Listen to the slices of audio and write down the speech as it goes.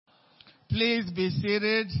Please be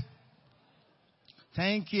seated.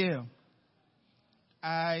 Thank you.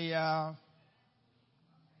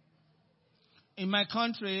 In my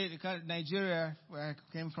country, Nigeria, where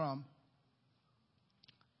I came from,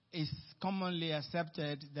 it's commonly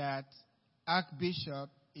accepted that Archbishop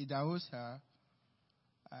Idahosa,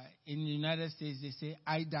 in the United States, they say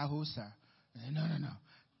Idahosa. No.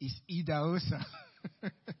 It's Idahosa.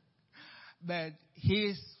 But he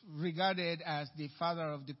is regarded as the father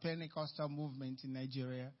of the Pentecostal movement in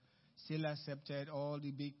Nigeria. Still accepted. All the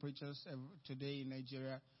big preachers today in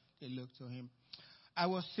Nigeria, they look to him. I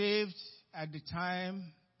was saved at the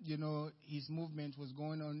time, his movement was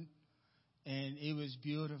going on, and it was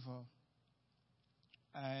beautiful.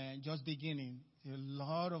 And just beginning, a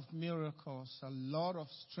lot of miracles, a lot of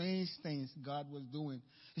strange things God was doing.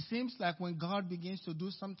 It seems like when God begins to do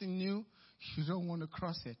something new, you don't want to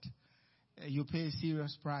cross it. You pay a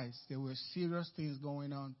serious price. There were serious things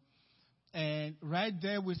going on. And right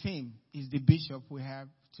there with him is the bishop we have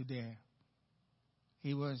today.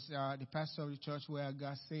 He was the pastor of the church where I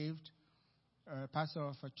got saved, pastor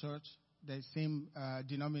of a church, the same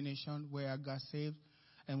denomination where I got saved,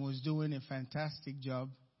 and was doing a fantastic job.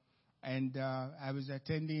 And I was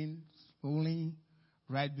attending only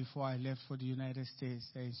right before I left for the United States.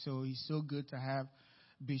 And so it's so good to have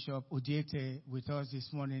Bishop Odiete with us this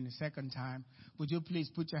morning the second time. Would you please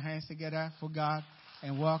put your hands together for God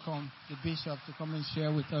and welcome the bishop to come and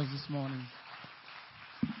share with us this morning.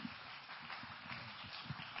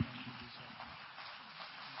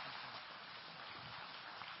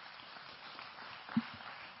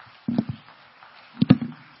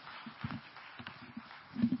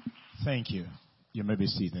 Thank you. You may be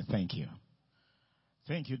seated. Thank you.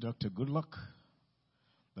 Thank you, Dr. Goodluck,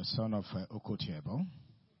 the son of Okotie-Eboh,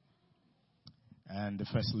 and the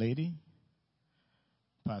First Lady,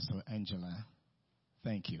 Pastor Angela.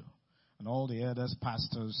 Thank you. And all the others,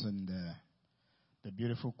 pastors, and the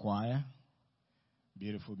beautiful choir,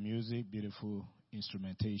 beautiful music, beautiful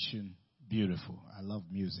instrumentation, beautiful. I love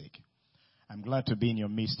music. I'm glad to be in your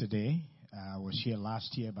midst today. I was here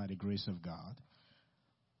last year by the grace of God.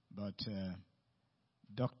 But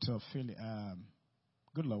Dr.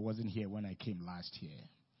 Goodluck wasn't here when I came last year.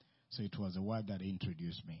 So it was a wife that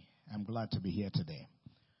introduced me. I'm glad to be here today.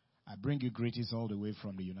 I bring you greetings all the way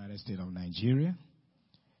from the United States of Nigeria.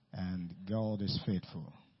 And God is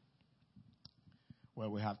faithful.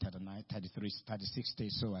 Well, we have 36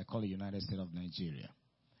 states, so I call it United States of Nigeria.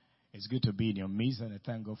 It's good to be in your midst, and I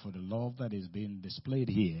thank God for the love that is being displayed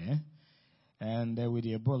here. And with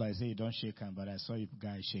the Ebola, I say you don't shake hands, but I saw you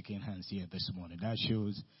guys shaking hands here this morning. That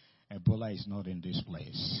shows Ebola is not in this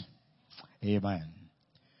place. Amen.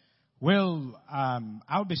 Well,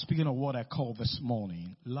 I'll be speaking of what I call this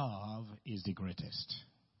morning, love is the greatest.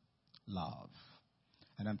 Love.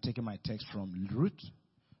 And I'm taking my text from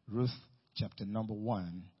Ruth chapter number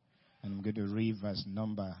 1. And I'm going to read verse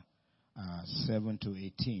number 7 to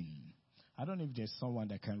 18. I don't know if there's someone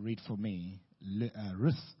that can read for me.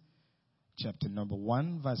 Ruth chapter number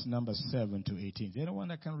 1, verse number 7 to 18. Is there anyone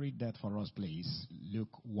that can read that for us, please?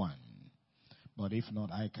 Luke 1. But if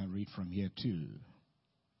not, I can read from here too.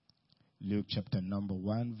 Luke chapter number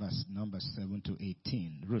 1, verse number 7 to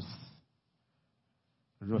 18. Ruth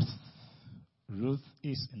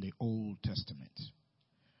is in the Old Testament.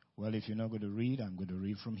 Well, if you're not going to read, I'm going to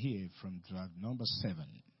read from here, from verse number 7.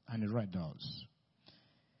 And it right does.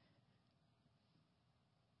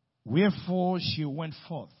 Wherefore she went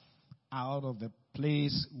forth out of the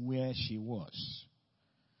place where she was,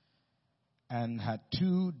 and had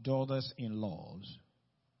 2 daughters-in-laws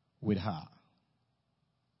with her.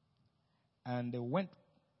 And they went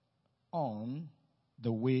on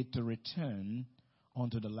the way to return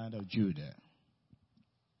unto the land of Judah.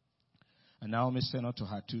 And Naomi said unto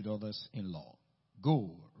her 2 daughters-in-law,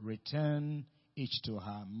 Go, return each to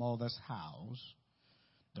her mother's house.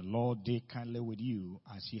 The Lord deal kindly with you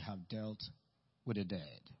as ye have dealt with the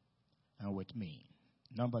dead and with me.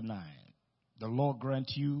 Number 9, the Lord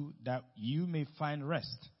grant you that you may find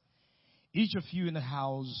rest, each of you in the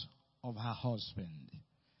house of her husband.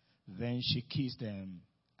 Then she kissed them,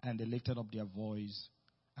 and they lifted up their voice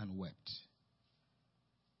and wept.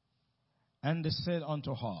 And they said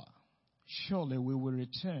unto her, Surely we will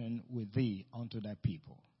return with thee unto thy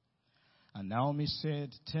people. And Naomi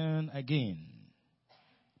said, Turn again,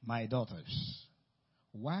 my daughters.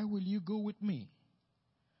 Why will you go with me?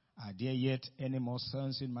 Are there yet any more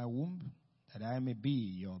sons in my womb, that I may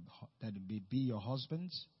be your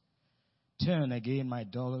husbands? Turn again, my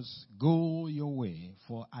daughters, go your way,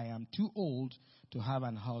 for I am too old to have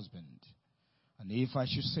an husband. And if I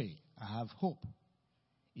should say, I have hope,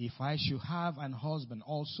 if I should have an husband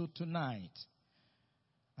also tonight,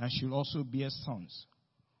 and should also bear sons,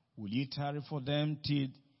 will ye tarry for them till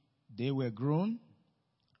they were grown?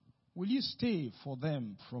 Will you stay for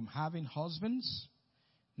them from having husbands?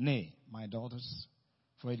 Nay, my daughters,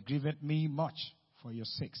 for it grieveth me much for your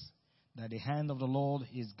sakes, that the hand of the Lord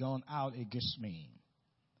is gone out against me.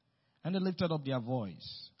 And they lifted up their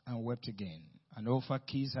voice and wept again. And Orpah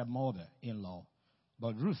kissed her mother-in-law,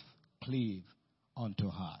 but Ruth clave unto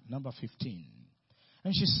her. Number 15.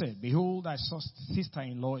 And she said, behold, thy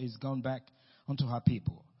sister-in-law is gone back unto her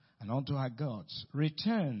people and unto her gods.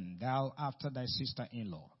 Return thou after thy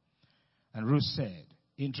sister-in-law. And Ruth said,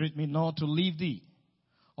 entreat me not to leave thee,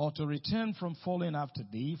 or to return from following after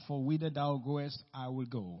thee, for whither thou goest I will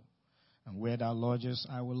go, and where thou lodgest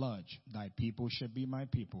I will lodge. Thy people shall be my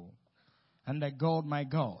people, and thy God my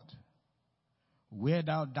God. Where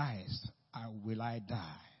thou diest, will I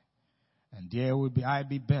die, and there will I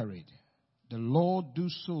be buried. The Lord do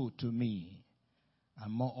so to me,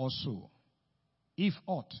 and more also, if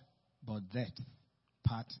aught but death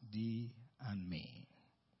part thee and me.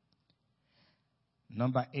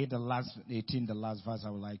 Number 18, the last verse I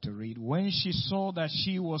would like to read. When she saw that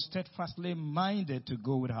she was steadfastly minded to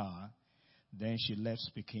go with her, then she left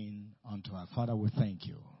speaking unto her. Father, we thank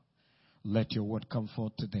you. Let your word come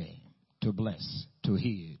forth today to bless, to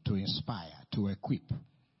heal, to inspire, to equip.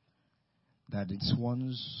 That these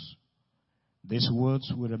words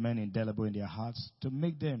will remain indelible in their hearts, to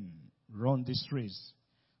make them run this race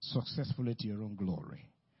successfully to your own glory.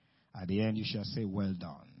 At the end you shall say, well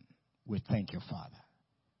done. We thank you, Father.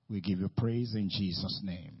 We give you praise in Jesus'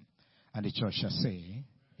 name. And the church shall say,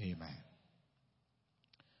 amen.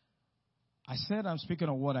 I said I'm speaking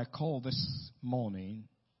of what I call this morning,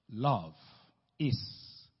 love is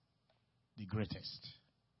the greatest.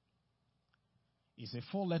 It's a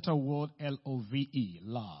 4-letter word, L-O-V-E,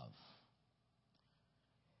 love.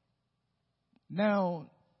 Now,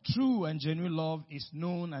 true and genuine love is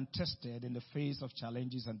known and tested in the face of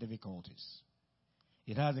challenges and difficulties.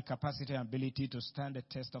 It has the capacity and ability to stand the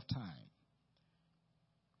test of time.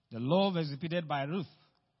 The love exhibited by Ruth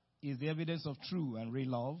is the evidence of true and real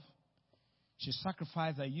love. She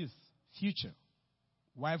sacrificed her youth, future,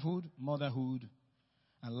 wifehood, motherhood,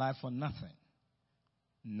 and life for nothing,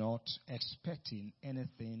 not expecting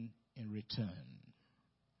anything in return.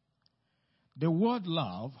 The word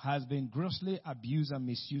love has been grossly abused and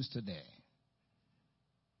misused today.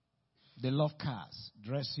 They love cars,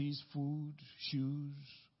 dresses, food, shoes,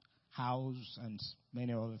 house, and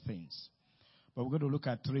many other things. But we're going to look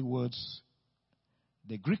at 3 words.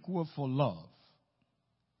 The Greek word for love.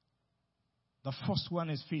 The first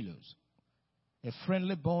one is philos. A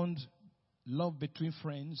friendly bond, love between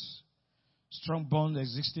friends, strong bond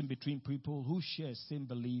existing between people who share same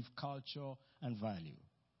belief, culture, and value.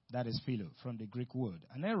 That is philo from the Greek word.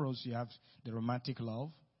 And eros, you have the romantic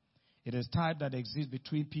love. It is type that exists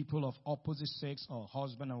between people of opposite sex or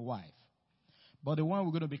husband and wife. But the one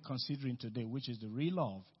we're going to be considering today, which is the real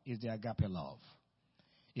love, is the agape love.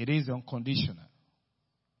 It is unconditional.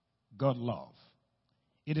 God love.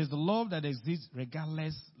 It is the love that exists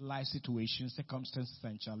regardless life situations, circumstances,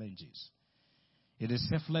 and challenges. It is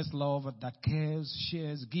selfless love that cares,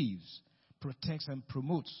 shares, gives, protects, and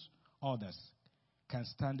promotes others, can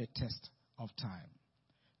stand the test of time.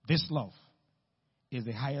 This love is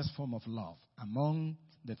the highest form of love among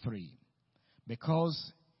the 3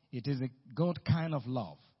 because it is a God kind of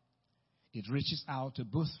love. It reaches out to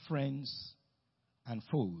both friends and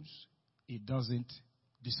foes. It doesn't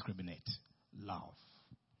discriminate. Love.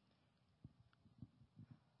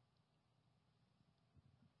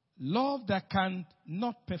 Love that can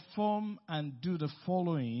not perform and do the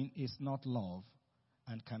following is not love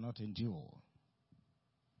and cannot endure.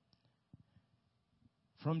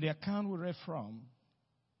 From the account we read from,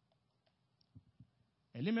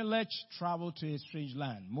 Elimelech traveled to a strange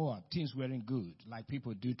land, Moab. Things weren't good, like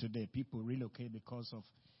people do today. People relocate because of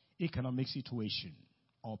economic situation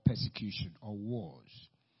or persecution or wars.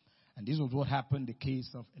 And this was what happened in the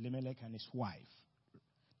case of Elimelech and his wife,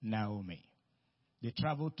 Naomi. They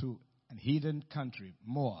traveled to a hidden country,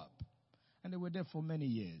 Moab, and they were there for many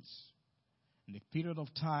years. In the period of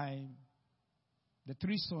time, the 2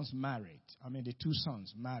 sons married.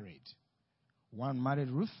 One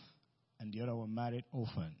married Ruth, and the other one married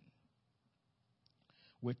Orphan.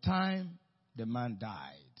 With time, the man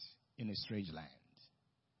died in a strange land.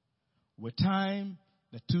 With time,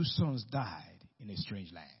 the 2 sons died in a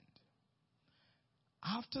strange land.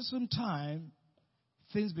 After some time,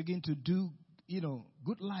 things began to do,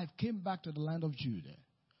 good life came back to the land of Judah,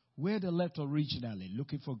 where they left originally,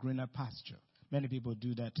 looking for greener pasture. Many people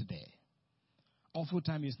do that today. Awful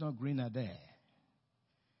time is not greener there.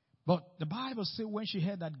 But the Bible says when she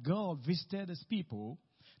heard that God visited his people,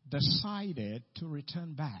 decided to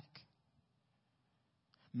return back.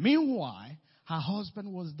 Meanwhile, her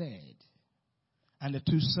husband was dead, and the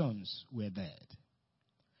two sons were dead.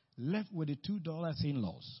 Left with the two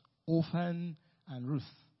daughters-in-laws, Orphan and Ruth.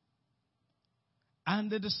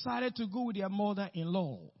 And they decided to go with their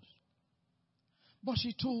mother-in-law. But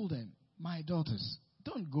she told them, my daughters,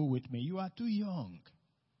 don't go with me. You are too young.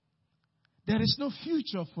 There is no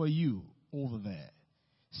future for you over there.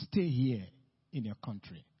 Stay here in your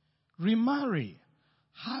country. Remarry.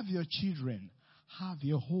 Have your children. Have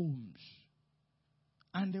your homes.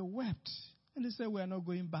 And they wept. And they said, we are not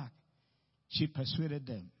going back. She persuaded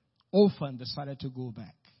them. Orphan decided to go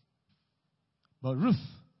back. But Ruth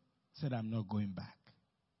said, I'm not going back.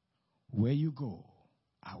 Where you go,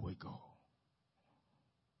 I will go.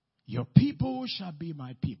 Your people shall be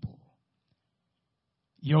my people.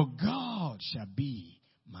 Your God shall be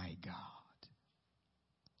my God.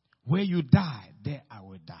 Where you die, there I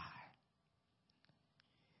will die.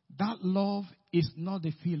 That love is not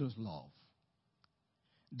the philos love.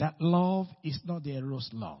 That love is not the eros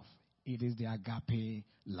love. It is the agape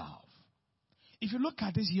love. If you look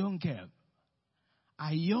at this young girl,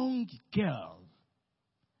 a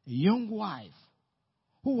young wife,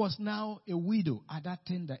 who was now a widow at that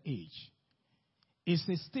tender age. It's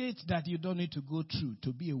a state that you don't need to go through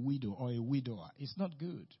to be a widow or a widower. It's not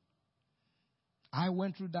good. I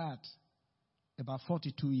went through that about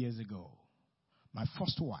 42 years ago. My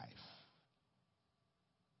first wife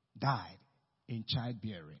died in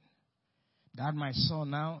childbearing. That my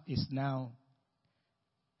son now is now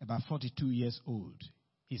about 42 years old.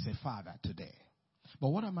 He's a father today. But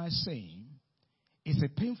what am I saying? It's a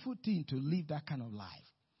painful thing to live that kind of life.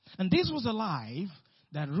 And this was a life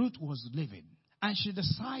that Ruth was living. And she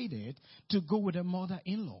decided to go with her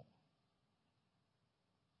mother-in-law.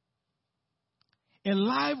 A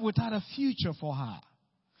life without a future for her.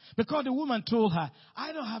 Because the woman told her,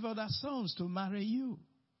 I don't have other sons to marry you.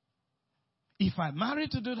 If I marry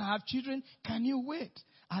to do to have children, can you wait?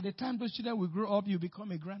 At the time those children will grow up, you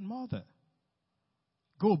become a grandmother.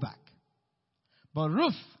 Go back. But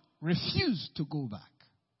Ruth refused to go back.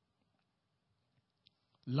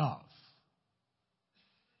 Love.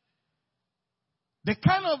 The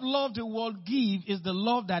kind of love the world gives is the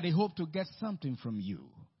love that they hope to get something from you.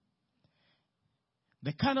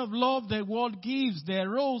 The kind of love the world gives, the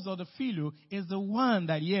eros or the philo, is the one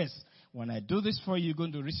that, yes, when I do this for you, you're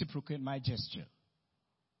going to reciprocate my gesture.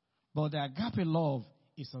 But the agape love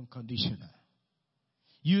is unconditional.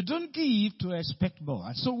 You don't give to expect more.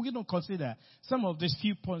 And so we don't consider some of these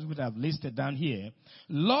few points we have listed down here.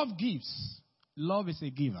 Love gives. Love is a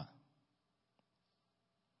giver.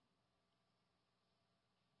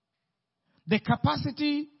 The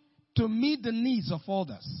capacity to meet the needs of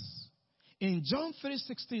others. In John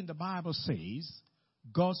 3:16, the Bible says,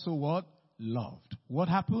 God so what? Loved. What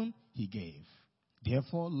happened? He gave.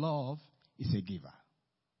 Therefore, love is a giver.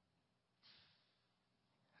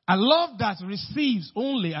 A love that receives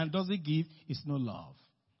only and doesn't give is no love.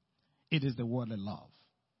 It is the word of love.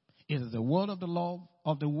 It is the word of the love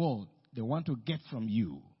of the world. They want to get from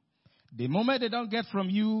you. The moment they don't get from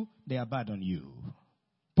you, they abandon you.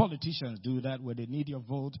 Politicians do that. When they need your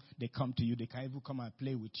vote, they come to you. They can even come and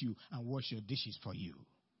play with you and wash your dishes for you.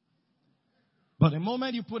 But the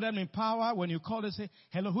moment you put them in power, when you call, they say,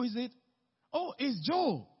 hello, who is it? Oh, it's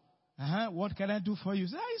Joe. What can I do for you?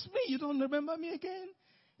 Say, it's me. You don't remember me again?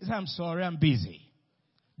 He said, I'm sorry, I'm busy.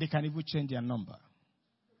 They can even change their number.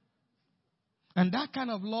 And that kind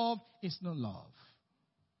of love is no love.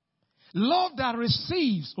 Love that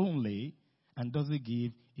receives only and doesn't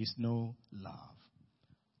give is no love.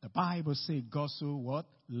 The Bible says God so what?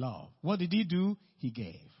 Love. What did he do? He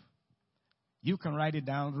gave. You can write it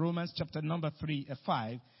down. Romans chapter number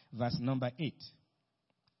 5, verse number 8.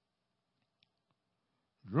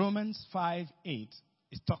 Romans 5:8,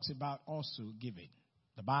 it talks about also giving.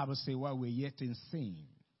 The Bible says while we're yet in sin,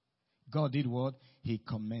 God did what? He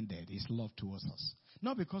commended his love towards us.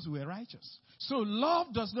 Not because we were righteous. So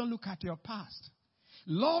love does not look at your past.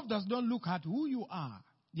 Love does not look at who you are,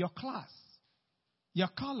 your class, your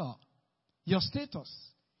color, your status,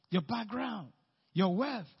 your background, your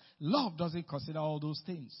wealth. Love doesn't consider all those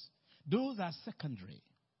things. Those are secondary.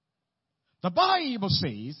 The Bible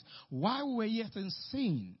says, while we were yet in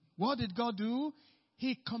sin, what did God do?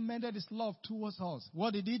 He commended his love towards us.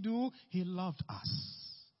 What did he do? He loved us.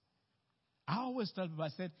 I always tell people, I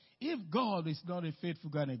said, if God is not a faithful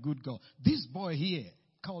God and a good God, this boy here,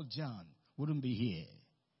 called John, wouldn't be here.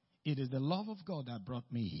 It is the love of God that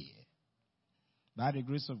brought me here. By the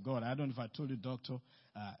grace of God, I don't know if I told you, doctor,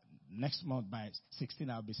 next month by 16,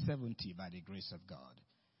 I'll be 70 by the grace of God.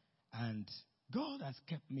 And God has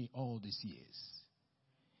kept me all these years.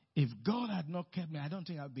 If God had not kept me, I don't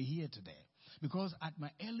think I'd be here today. Because at my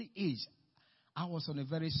early age, I was on a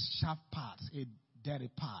very sharp path, a dirty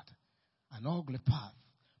path, an ugly path.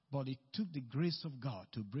 But it took the grace of God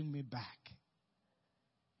to bring me back.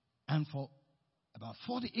 And for about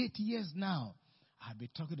 48 years now, I've been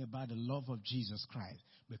talking about the love of Jesus Christ.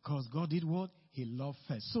 Because God did what? He loved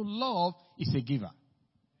first. So love is a giver.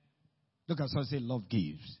 Look at someone say, love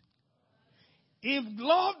gives. If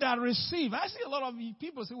love that receive, I see a lot of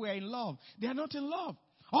people say we're in love. They are not in love.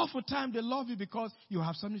 Oftentimes they love you because you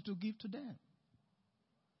have something to give to them.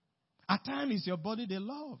 At times it's your body they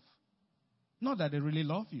love. Not that they really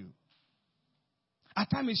love you. At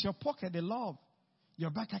times it's your pocket they love. Your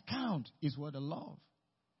bank account is what they love.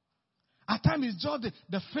 At times it's just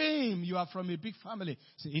the fame you are from a big family.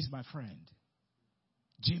 Say, he's my friend.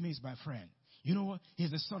 Jimmy is my friend. You know what?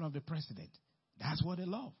 He's the son of the president. That's what they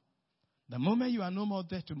love. The moment you are no more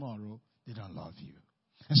there tomorrow, they don't love you.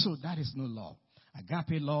 And so that is no love.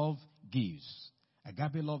 Agape love gives.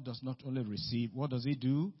 Agape love does not only receive. What does it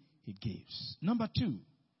do? It gives. Number 2,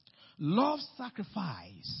 love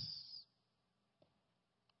sacrifice.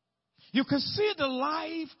 You can see the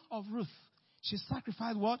life of Ruth. She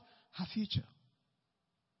sacrificed what? Her future.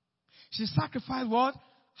 She sacrificed what?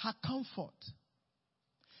 Her comfort.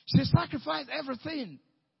 She sacrificed everything.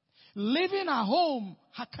 Leaving her home,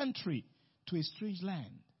 her country, to a strange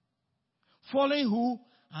land. Following who?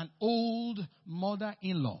 An old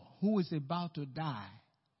mother-in-law who is about to die.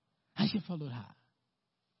 And she followed her.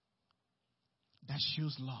 That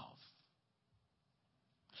shows love.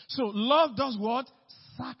 So love does what?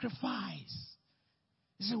 Sacrifice.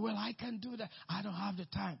 You say, well, I can't do that. I don't have the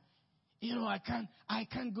time. You know, I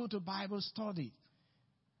can't go to Bible study.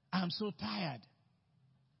 I'm so tired.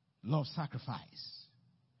 Love sacrifice.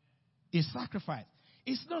 It's sacrifice.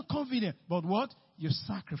 It's not convenient, but what? You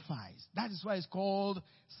sacrifice. That is why it's called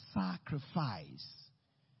sacrifice.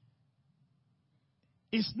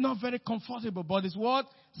 It's not very comfortable, but it's what?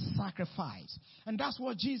 Sacrifice. And that's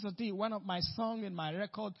what Jesus did. One of my songs in my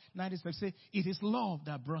record, 96, say, it is love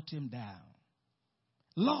that brought him down.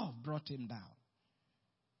 Love brought him down.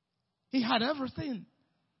 He had everything.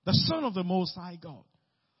 The Son of the Most High God.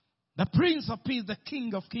 The Prince of Peace, the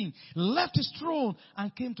King of Kings, left his throne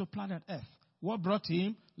and came to planet Earth. What brought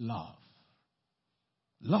him? Love.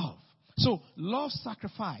 Love. So, love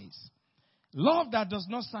sacrifice. Love that does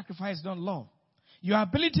not sacrifice, don't love. Your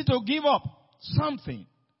ability to give up something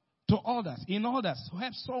to others, in others, to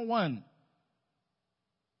help someone.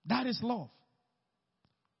 That is love.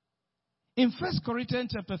 In 1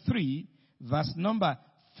 Corinthians chapter 3, verse number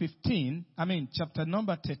 15, chapter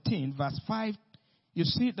number 13, verse 5, you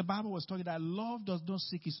see the Bible was talking that love does not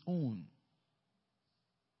seek its own.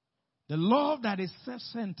 The love that is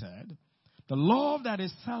self-centered, the love that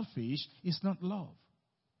is selfish is not love.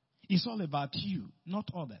 It's all about you, not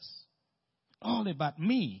others. All about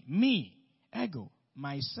me, ego,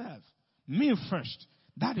 myself, me first.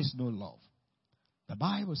 That is no love. The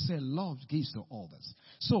Bible says love gives to others.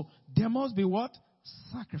 So there must be what?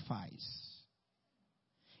 Sacrifice.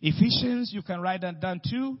 Ephesians, you can write that down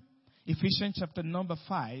too. Ephesians chapter number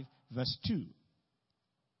 5, verse 2.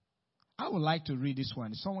 I would like to read this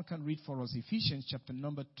one. If someone can read for us Ephesians chapter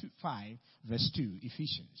number 5, verse 2.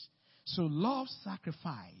 Ephesians. So love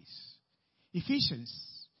sacrifice. Ephesians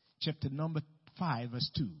chapter number 5, verse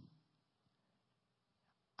 2.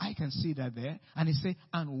 I can see that there. And it says,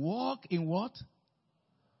 and walk in what?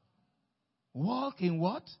 Walk in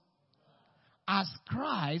what? As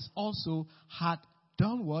Christ also had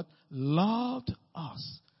done what? Loved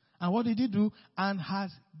us. And what did he do? And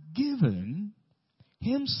has given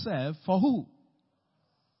himself for who?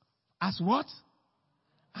 As what?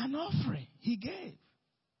 An offering. He gave.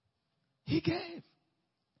 He gave.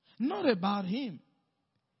 Not about him.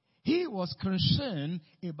 He was concerned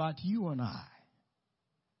about you and I.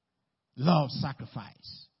 Love,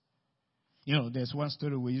 sacrifice. You know, there's one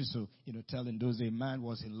story we used to, tell in those days. A man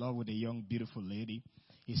was in love with a young, beautiful lady.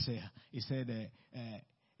 He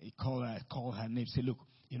called her name. Say, look,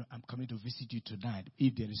 I'm coming to visit you tonight.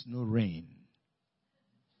 If there is no rain.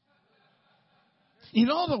 In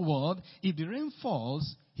other words, if the rain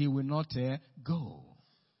falls, he will not go.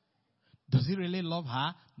 Does he really love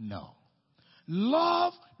her? No.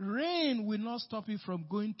 Love, rain will not stop you from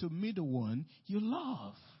going to meet the one you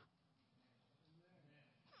love.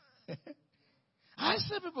 I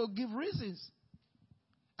see people give reasons.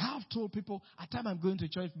 I have told people, at time I'm going to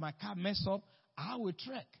church, if my car mess up, I will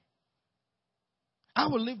trek. I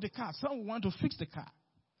will leave the car. Some will want to fix the car.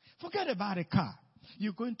 Forget about a car.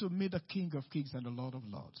 You're going to meet the King of Kings and the Lord of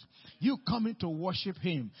Lords. You coming to worship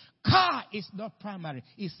him. Car is not primary.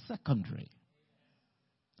 It's secondary.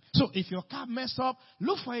 So if your car mess up,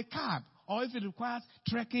 look for a cab. Or if it requires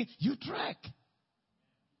trekking, you trek.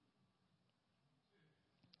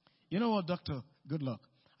 You know what, Dr. Goodluck?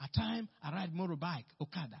 At time, I ride motorbike,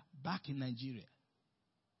 Okada, back in Nigeria.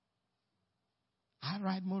 I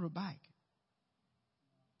ride motorbike.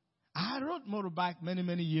 I rode motorbike many,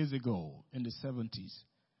 many years ago in the 70s.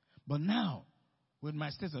 But now, with my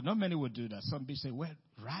status, not many would do that. Some people say, well,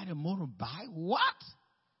 ride a motorbike? What?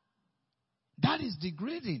 That is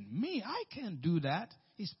degrading. Me, I can't do that.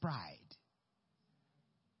 It's pride.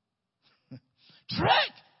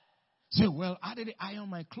 Trek! Say, well, I didn't iron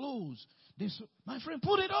my clothes. My friend,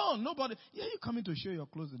 put it on. Nobody. Yeah, you're coming to show your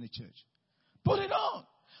clothes in the church. Put it on.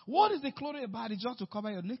 What is the clothing about? It's just to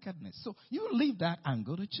cover your nakedness. So you leave that and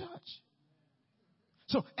go to church.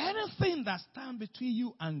 So anything that stands between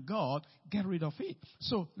you and God, get rid of it.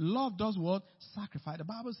 So love does what? Sacrifice. The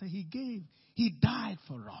Bible says he gave. He died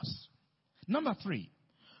for us. Number 3,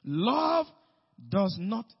 love does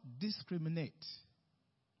not discriminate.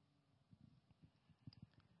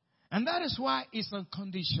 And that is why it's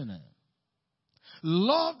unconditional.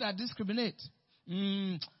 Love that discriminates.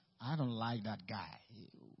 I don't like that guy.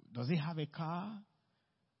 Does he have a car?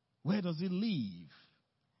 Where does he live?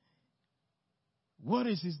 What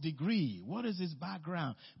is his degree? What is his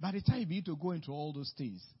background? By the time you begin to go into all those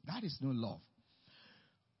things, that is no love.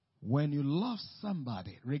 When you love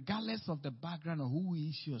somebody, regardless of the background of who he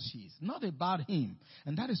is, she or she is, not about him.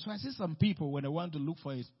 And that is why I see some people, when they want to look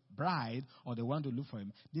for his bride or they want to look for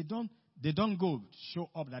him, they don't go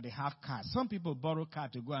show up that they have cars. Some people borrow car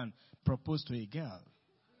to go and propose to a girl.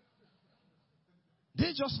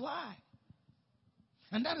 They just lie.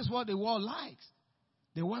 And that is what the world likes.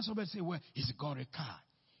 They want somebody to say, well, he's got a car.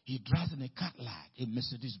 He drives in a Cadillac, a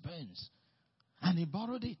Mercedes-Benz. And he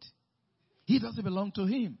borrowed it. He doesn't belong to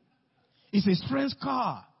him. It's his friend's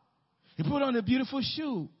car. He put on a beautiful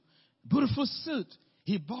shoe, beautiful suit.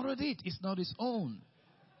 He borrowed it. It's not his own.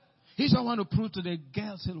 He just want to prove to the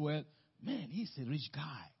girl, say, well, man, he's a rich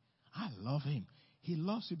guy. I love him. He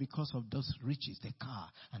loves you because of those riches, the car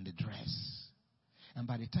and the dress. And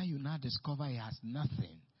by the time you now discover he has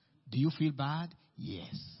nothing, do you feel bad?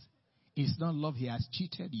 Yes. It's not love. He has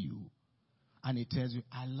cheated you. And he tells you,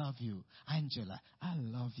 I love you, Angela. I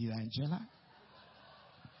love you, Angela.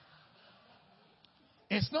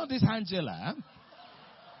 It's not this Angela.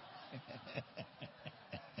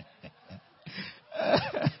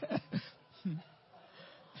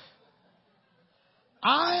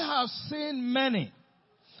 I have seen many.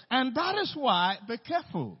 And that is why, be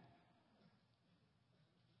careful.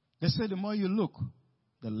 They say the more you look,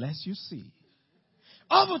 the less you see.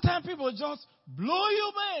 All the time people just blow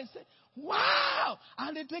you away and say, wow!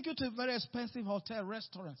 And they take you to a very expensive hotel,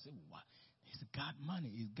 restaurant. Say, wow, he's got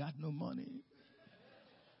money. He's got no money.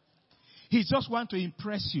 He just wants to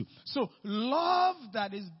impress you. So love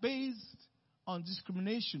that is based on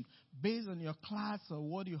discrimination, based on your class or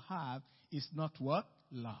what you have, is not what?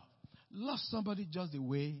 Love. Love somebody just the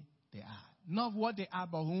way they are. Not what they are,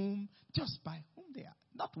 but whom, just by whom they are.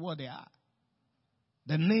 Not what they are.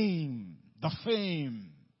 The name, the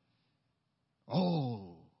fame.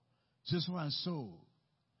 Oh, so and so.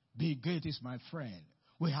 Bill Gates is my friend.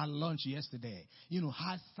 We had lunch yesterday. You know,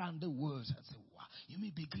 high-sounding words. I said, wow, you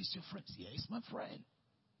mean Bill Gates your friend? Yeah, he's my friend.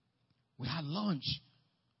 We had lunch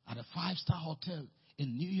at a 5-star hotel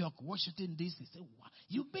in New York, Washington, D.C. He said, wow,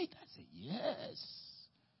 you meet? I said, yes.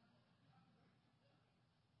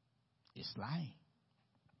 It's lying.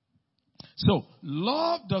 So,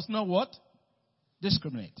 love does not what?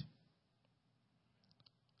 Discriminate.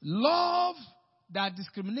 Love that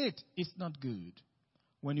discriminates is not good.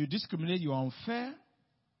 When you discriminate, you are unfair.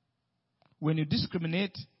 When you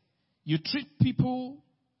discriminate, you treat people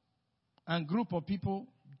and group of people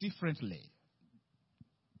differently.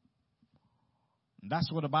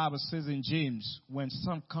 That's what the Bible says in James. When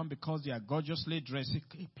some come because they are gorgeously dressed, say,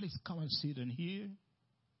 hey, please come and sit in here.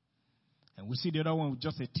 And we see the other one with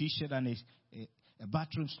just a T-shirt and a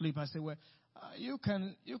bathroom slipper. I say, well, you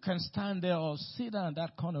can stand there or sit down in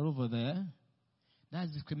that corner over there.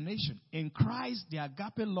 That's discrimination. In Christ, the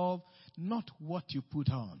agape love, not what you put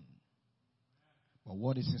on, but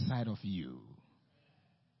what is inside of you.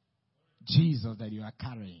 Jesus that you are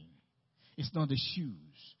carrying. It's not the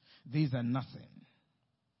shoes. These are nothing.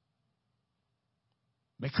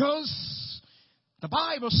 Because the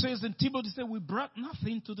Bible says in Timothy, we brought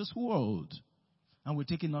nothing to this world, and we're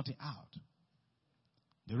taking nothing out.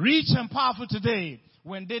 The rich and powerful today,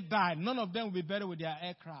 when they die, none of them will be buried with their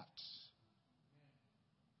aircrafts.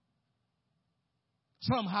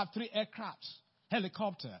 Some have 3 aircrafts,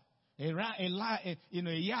 helicopter, a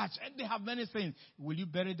yacht, and they have many things. Will you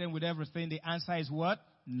bury them with everything? The answer is what?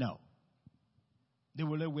 No. They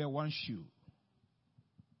will only wear one shoe,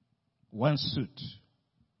 one suit,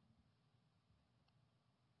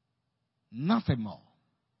 nothing more.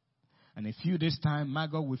 And a few days' time,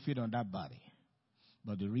 maggot will feed on that body.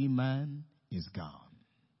 But the real man is gone.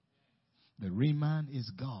 The real man is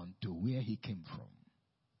gone to where he came from.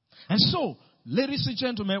 And so, ladies and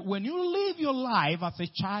gentlemen, when you live your life as a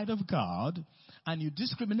child of God and you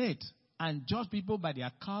discriminate and judge people by their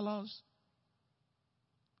colors,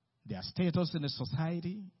 their status in the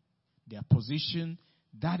society, their position,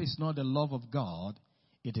 that is not the love of God.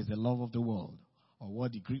 It is the love of the world. Or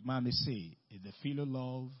what the Greek man may say is the philo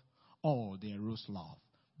love or the eros love.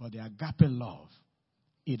 But the agape love,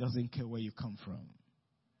 it doesn't care where you come from.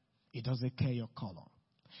 It doesn't care your color.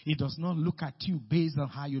 It does not look at you based on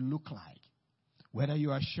how you look like. Whether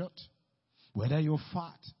you are short, whether you're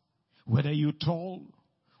fat, whether you're tall,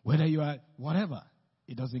 whether you are whatever.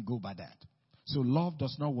 It doesn't go by that. So love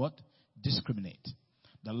does not what? Discriminate.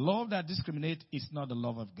 The love that discriminates is not the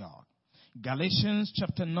love of God. Galatians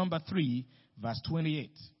chapter number 3, verse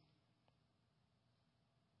 28.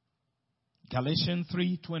 Galatians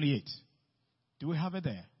 3:28. Do we have it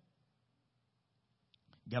there?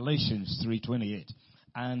 Galatians 3:28.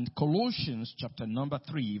 And Colossians chapter number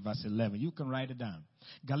 3, verse 11. You can write it down.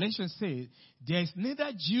 Galatians says, there is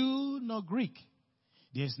neither Jew nor Greek.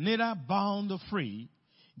 There is neither bond or free.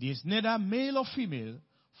 There is neither male or female.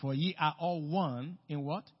 For ye are all one in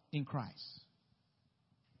what? In Christ.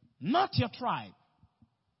 Not your tribe.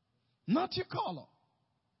 Not your color.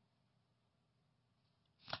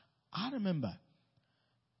 I remember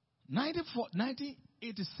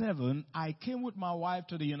 1987, I came with my wife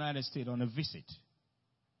to the United States on a visit.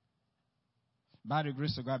 By the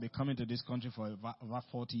grace of God, I've been coming to this country for about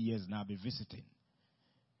 40 years now. I've been visiting.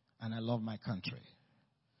 And I love my country.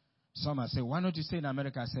 Some might say, why don't you stay in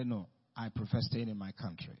America? I said, no, I prefer staying in my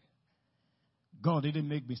country. God didn't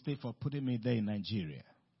make mistake for putting me there in Nigeria.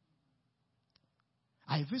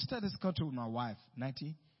 I visited this country with my wife,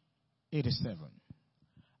 1987.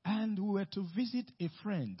 And we were to visit a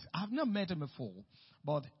friend. I've not met him before,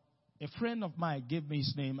 but a friend of mine gave me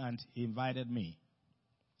his name and he invited me.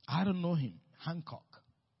 I don't know him, Hancock.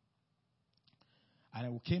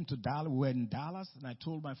 And we came to Dallas. We were in Dallas, and I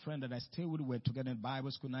told my friend that I stayed with. We were together in Bible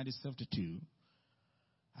school, 1972.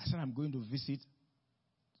 I said, I'm going to visit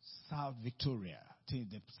South Victoria,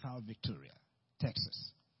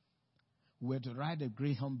 Texas. We were to ride a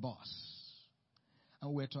Greyhound bus.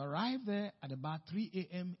 And we were to arrive there at about 3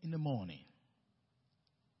 a.m. in the morning.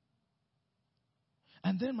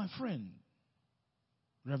 And then my friend,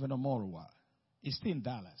 Reverend Omorua, is still in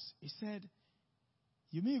Dallas. He said,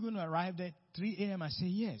 you mean you're going to arrive there at 3 a.m.? I said,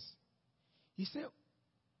 yes. He said,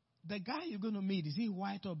 the guy you're going to meet, is he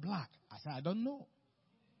white or black? I said, I don't know.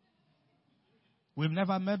 We've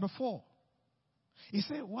never met before. He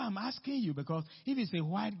said, well, I'm asking you because if he's a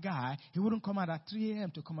white guy, he wouldn't come out at 3 a.m.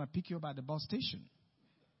 to come and pick you up at the bus station.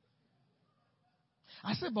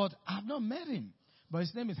 I said, but I've not met him. But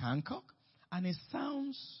his name is Hancock, and the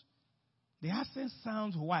accent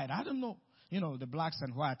sounds white. I don't know. The blacks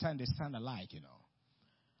and white, they sound alike,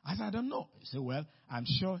 I said, I don't know. He said, well, I'm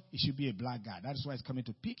sure he should be a black guy. That's why he's coming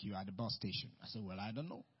to pick you at the bus station. I said, well, I don't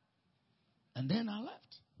know. And then I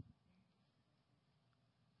left.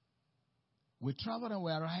 We traveled and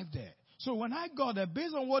we arrived there. So when I got there,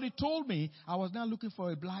 based on what he told me, I was now looking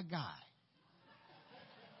for a black guy.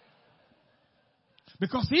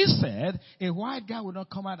 Because he said a white guy would not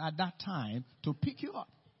come out at that time to pick you up.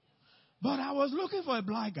 But I was looking for a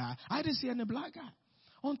black guy. I didn't see any black guy.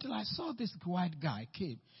 Until I saw this white guy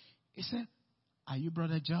came. He said, are you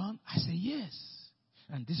Brother John? I said, yes.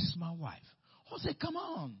 And this is my wife. I said, come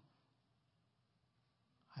on.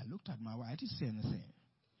 I looked at my wife. I didn't say anything.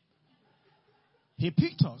 He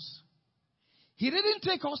picked us. He didn't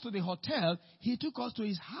take us to the hotel. He took us to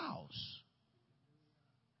his house.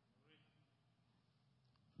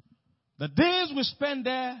 The days we spent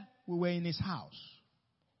there, we were in his house.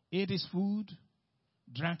 Ate his food,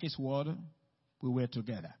 drank his water. We were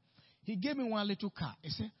together. He gave me one little car.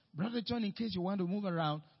 He said, Brother John, in case you want to move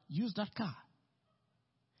around, use that car.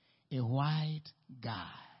 A white guy.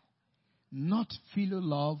 Not philo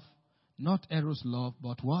love, not eros love,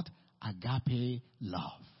 but what? Agape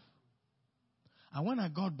love. And when I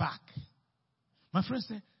got back, my friend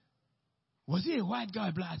said, was he a white guy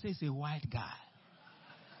or black? I said, it's a white guy.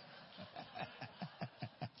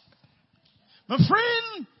 My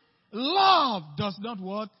friend, love does not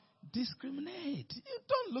what? Discriminate. You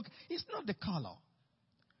don't look. It's not the color.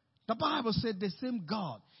 The Bible said the same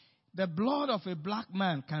God. The blood of a black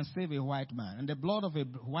man can save a white man. And the blood of a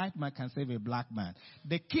white man can save a black man.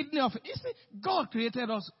 The kidney of... You see, God created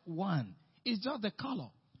us one. It's just the color.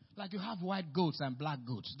 Like you have white goats and black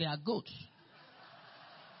goats. They are goats.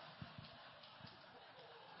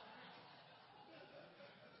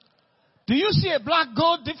 Do you see a black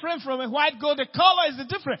goat different from a white goat? The color is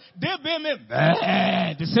different. They bear me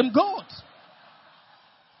the same goat.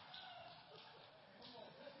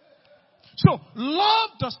 So,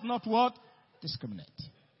 love does not what? Discriminate.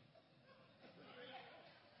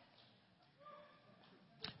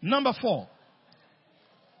 Number 4.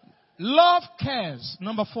 Love cares.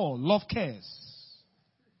 Number 4. Love cares.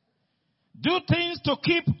 Do things to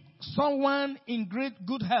keep someone in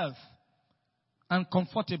good health and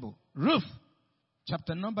comfortable. Ruth,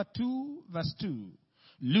 chapter number 2, verse 2.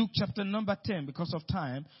 Luke chapter number 10, because of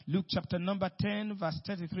time. Luke chapter number 10, verse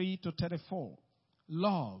 33 to 34.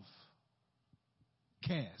 Love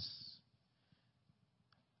cares.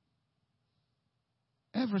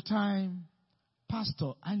 Every time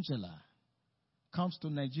Pastor Angela comes to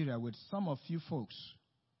Nigeria with some of you folks,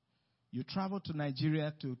 you travel to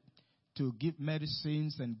Nigeria to give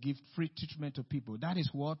medicines and give free treatment to people. That is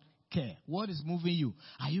what care. What is moving you?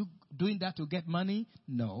 Are you doing that to get money?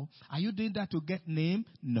 No. Are you doing that to get name?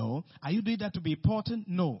 No. Are you doing that to be important?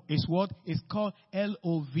 No. It's what? It's called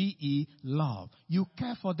L-O-V-E, love. You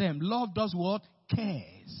care for them. Love does what?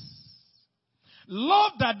 Cares.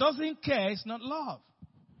 Love that doesn't care is not love.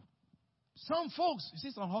 Some folks, you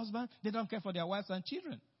see some husbands, they don't care for their wives and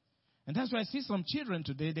children. And that's why I see some children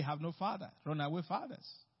today, they have no father, runaway fathers.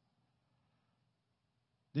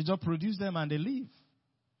 They just produce them and they leave.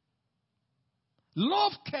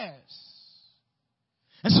 Love cares.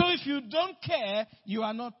 And so if you don't care, you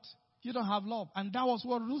don't have love. And that was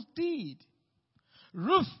what Ruth did.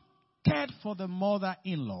 Ruth cared for the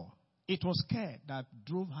mother-in-law. It was care that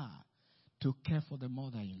drove her to care for the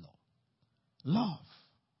mother-in-law. Love.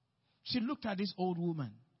 She looked at this old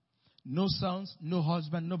woman. No sons, no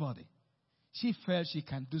husband, nobody. She felt she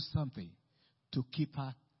can do something to keep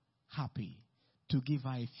her happy, to give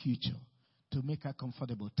her a future, to make her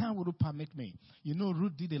comfortable. Time would permit me. You know,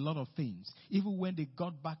 Ruth did a lot of things. Even when they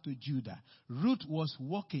got back to Judah, Ruth was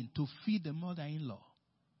working to feed the mother-in-law.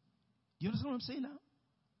 You understand what I'm saying now?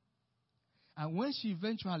 And when she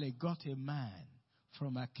eventually got a man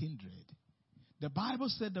from her kindred, the Bible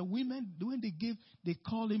said the women, when they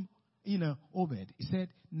call him, Obed. He said,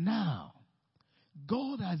 now,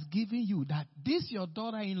 God has given you that this your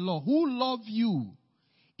daughter-in-law who love you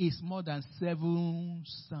is more than 7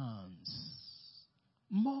 sons.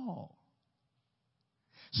 More.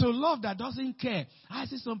 So love that doesn't care. I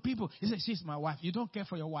see some people, he says, she's my wife. You don't care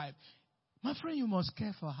for your wife. My friend, you must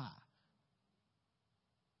care for her.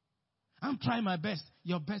 I'm trying my best.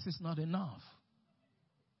 Your best is not enough.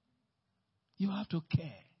 You have to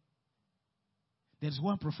care. There's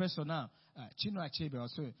one professor now, Chino Achebe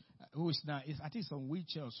also, who is now, I think it's on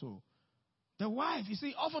wheelchair or so. The wife, you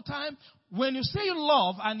see, oftentimes, when you say you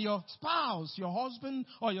love and your spouse, your husband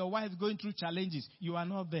or your wife going through challenges, you are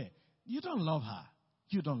not there. You don't love her.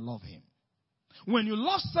 You don't love him. When you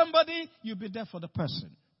love somebody, you'll be there for the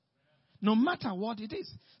person. No matter what it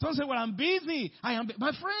is. Don't say, well, I'm busy.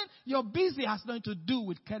 My friend, your busy has nothing to do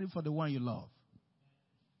with caring for the one you love.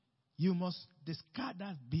 You must discard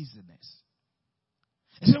that busyness.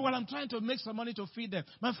 You say, well, I'm trying to make some money to feed them.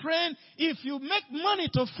 My friend, if you make money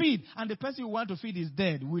to feed and the person you want to feed is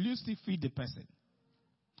dead, will you still feed the person?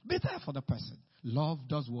 Be there for the person. Love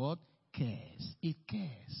does what? Cares. It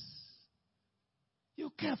cares.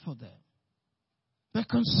 You care for them. They're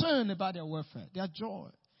concerned about their welfare, their joy.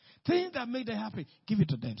 Things that make them happy, give it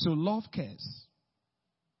to them. So love cares.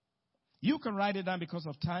 You can write it down because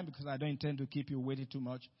of time, because I don't intend to keep you waiting too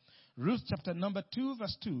much. Ruth chapter number 2,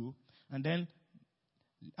 verse 2, and then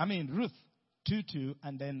Ruth 2:2,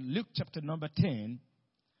 and then Luke chapter number 10,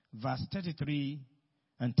 verse 33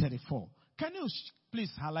 and 34. Can you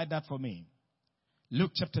please highlight that for me?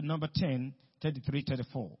 Luke chapter number 10, 33,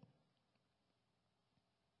 34.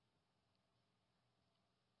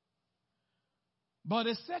 But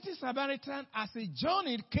a certain Samaritan, as he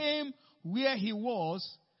journeyed, came where he was,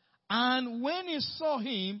 and when he saw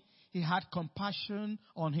him, he had compassion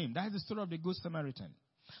on him. That is the story of the Good Samaritan.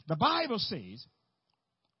 The Bible says,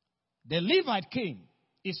 the Levite came.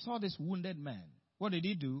 He saw this wounded man. What did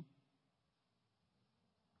he do?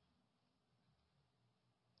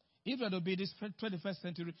 If it would be this 21st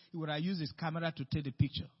century, he would have used his camera to take the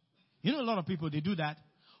picture. You know, a lot of people, they do that.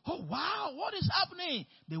 Oh, wow, what is happening?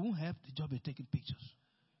 They won't have the job of taking pictures.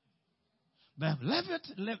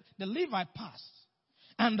 The Levite passed.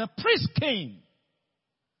 And the priest came.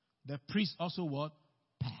 The priest also what?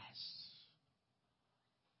 Passed.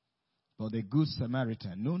 But the good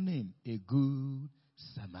Samaritan, no name, a good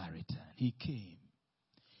Samaritan. He came.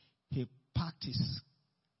 He packed his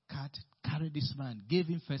cart, carried this man, gave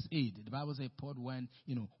him first aid. The Bible says poured wine.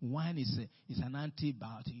 Wine is an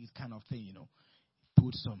antibiotic kind of thing,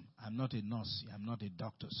 Put some. I'm not a nurse. I'm not a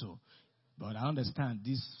doctor. But I understand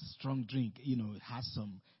this strong drink, has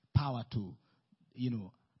some power to,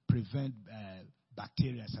 prevent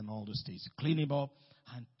bacteria and all those things. Clean him up.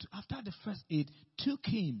 And after the first aid, took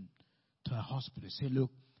him to a hospital. Say, look,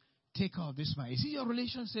 take off this man. Is he your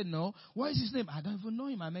relation? Said, no. What is his name? I don't even know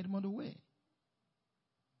him. I met him on the way.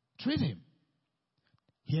 Treat him.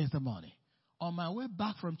 Here's the money. On my way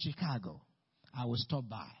back from Chicago, I will stop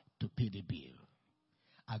by to pay the bill.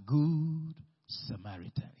 A good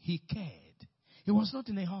Samaritan. He cared. He was not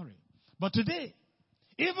in a hurry. But today,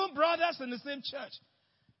 even brothers in the same church,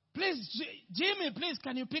 please, Jimmy, please,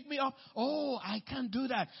 can you pick me up? Oh, I can't do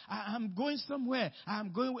that. I'm going somewhere.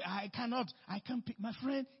 I can't pick. My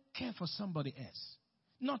friend, care for somebody else.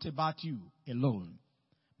 Not about you alone.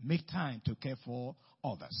 Make time to care for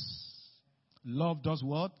others. Love does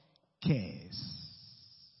what? Cares.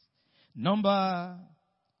 Number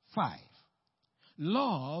 5.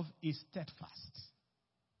 Love is steadfast.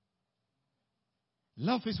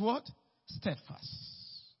 Love is what? Steadfast.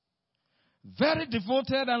 Very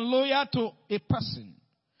devoted and loyal to a person.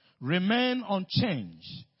 Remain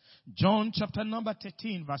unchanged. John chapter number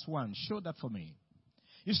 13 verse 1. Show that for me.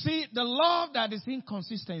 You see, the love that is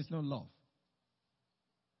inconsistent is no love.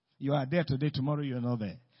 You are there today, tomorrow you are not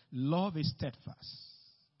there. Love is steadfast.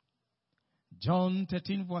 John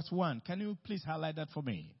 13 verse 1. Can you please highlight that for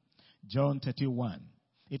me? John 31.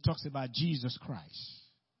 It talks about Jesus Christ.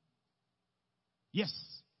 Yes.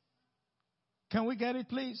 Can we get it,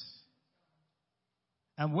 please?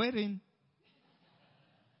 I'm waiting.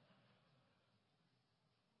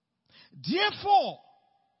 Therefore,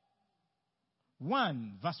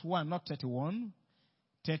 1 verse 1, not 31.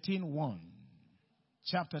 13:1.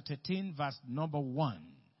 Chapter 13 verse number 1.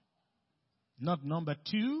 Not number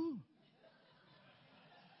 2.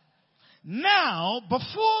 Now,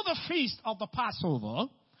 before the feast of the Passover,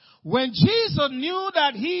 when Jesus knew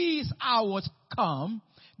that his hour was come,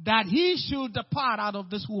 that he should depart out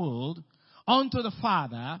of this world unto the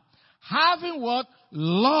Father, having what?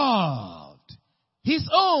 Loved his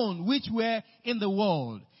own which were in the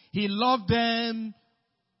world. He loved them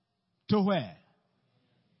to where?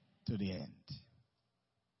 To the end.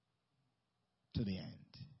 To the end.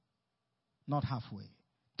 Not halfway.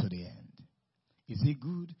 To the end. Is it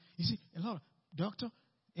good? You see, a lot of doctor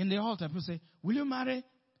in the altar people say, will you marry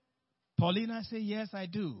Paulina? Say, yes, I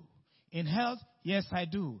do. In health, yes, I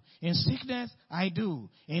do. In sickness, I do.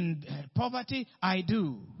 In poverty, I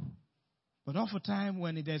do. But oftentimes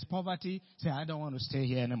when there's poverty, say, I don't want to stay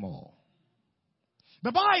here anymore.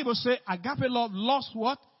 The Bible says agape love lost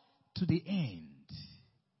what? To the end.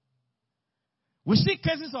 We see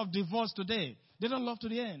cases of divorce today. They don't love to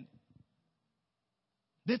the end.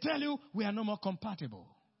 They tell you, we are no more compatible.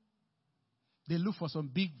 They look for some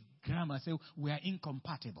big grammar and say, we are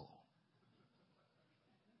incompatible.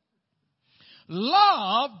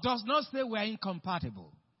 Love does not say we are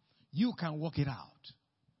incompatible. You can work it out.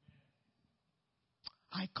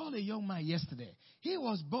 I called a young man yesterday. He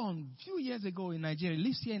was born a few years ago in Nigeria. He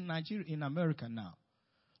lives here in Nigeria, in America now.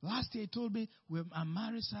 Last year he told me, I'm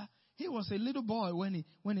married, sir. He was a little boy when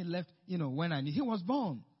he left, he was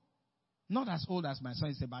born. Not as old as my son.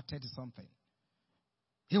 He's about 30-something.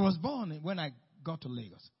 He was born when I got to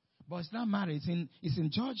Lagos. But he's not married. It's in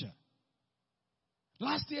Georgia.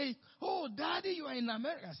 Last year, oh, Daddy, you are in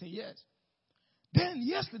America. I said, yes. Then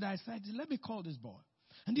yesterday I said, let me call this boy.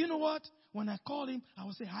 And do you know what? When I called him, I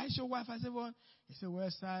would say, hi, is your wife? I said, what? He said, well,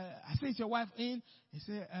 sir. I said, is your wife in? He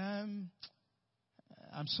said, I'm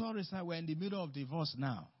sorry, sir. We're in the middle of divorce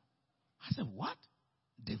now. I said, what?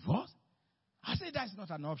 Divorce? I said, that's not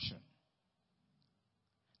an option.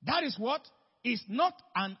 That is what? It's not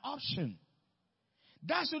an option.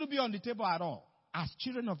 That shouldn't be on the table at all. As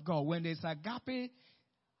children of God, when there's agape,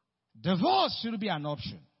 divorce shouldn't be an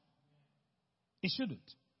option. It shouldn't.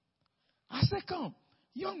 I said, come,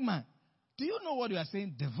 young man, do you know what you are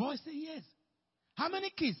saying? Divorce? Say yes. How many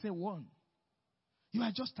kids? Say 1. You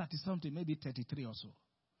are just 30-something, maybe 33 or so.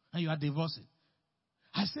 And you are divorcing.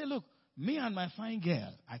 I said, look, me and my fine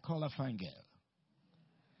girl, I call her fine girl.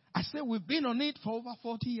 I said, we've been on it for over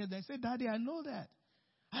 40 years. They said, Daddy, I know that.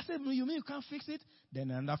 I said, you mean you can't fix it?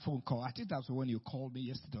 Then another phone call. I think that's when you called me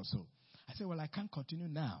yesterday or so. I said, well, I can't continue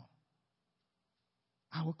now.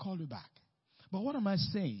 I will call you back. But what am I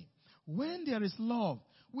saying? When there is love,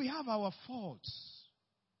 we have our faults.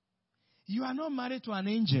 You are not married to an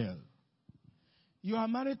angel. You are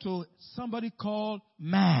married to somebody called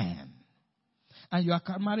man. And you are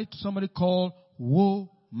married to somebody called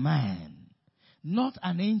woman. Not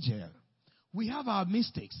an angel. We have our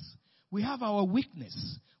mistakes. We have our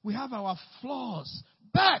weakness. We have our flaws.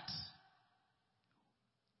 But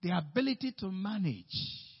the ability to manage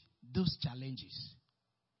those challenges.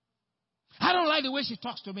 I don't like the way she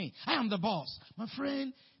talks to me. I am the boss. My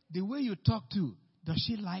friend, the way you talk to, does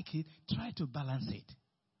she like it? Try to balance it.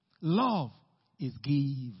 Love is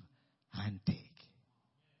give and take.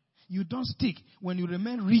 You don't stick when you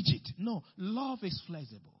remain rigid. No, love is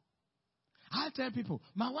flexible. I tell people,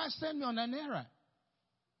 my wife sent me on an errand.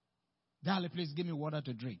 Darling, please give me water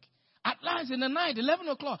to drink. At last in the night, 11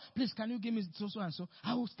 o'clock, please can you give me so and so?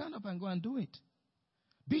 I will stand up and go and do it.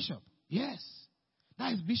 Bishop, yes.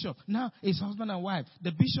 That is bishop. Now it's husband and wife.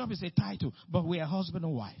 The bishop is a title, but we are husband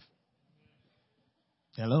and wife.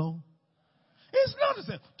 Hello? It's not the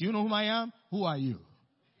same. Do you know who I am? Who are you?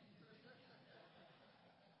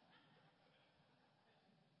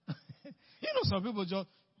 You know, some people just,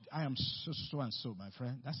 I am so and so, my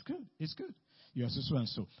friend. That's good. It's good. You are so and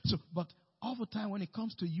so. So, but all the time when it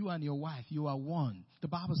comes to you and your wife, you are one. The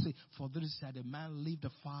Bible says, for this shall the man leave the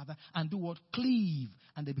father and do what? Cleave,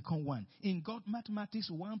 and they become one. In God mathematics,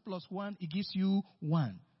 1 + 1, it gives you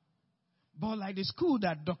 1. But like the school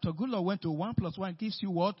that Dr. Goodluck went to, 1 + 1 gives you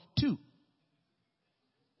what? 2.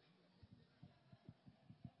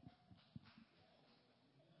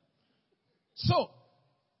 So,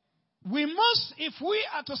 we must, if we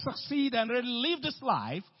are to succeed and really live this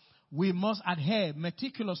life, we must adhere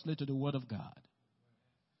meticulously to the Word of God.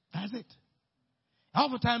 That's it. All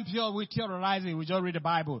the time, we theorize it. We just read the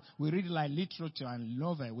Bible. We read it like literature and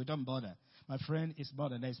novel. We don't bother. My friend, it's more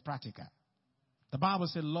than that. It's practical. The Bible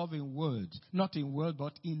says love in words. Not in word,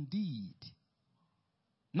 but in deed.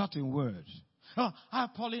 Not in words. Oh,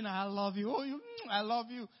 Paulina, I love you. Oh, I love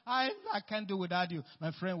you. I can't do without you.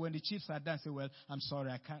 My friend, when the chiefs are done, say, well, I'm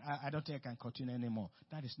sorry. I don't think I can continue anymore.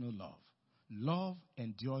 That is no love. Love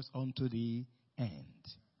endures unto the end.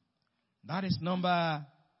 That is number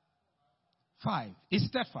 5. It's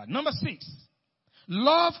steadfast. Number 6.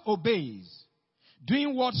 Love obeys.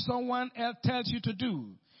 Doing what someone else tells you to do.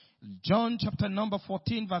 John chapter number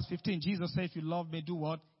 14 verse 15. Jesus said, if you love me, do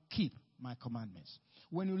what? Keep my commandments.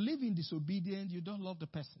 When you live in disobedience, you don't love the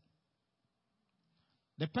person.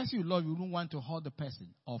 The person you love, you don't want to hurt the person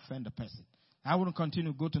or offend the person. I wouldn't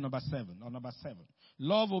continue. Go to number 7. Or number 7.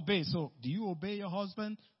 Love obeys. So, do you obey your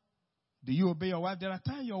husband? Do you obey your wife? There are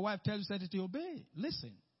times your wife tells you something to obey.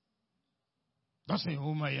 Listen. Don't say,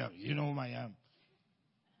 whom I am. You know whom I am.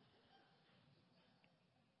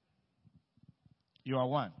 You are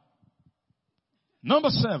one. Number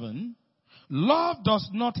 7. Love does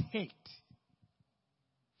not hate.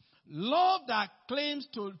 Love that claims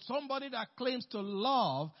to, somebody that claims to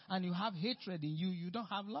love and you have hatred in you, you don't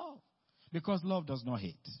have love. Because love does not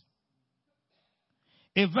hate.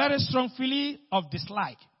 A very strong feeling of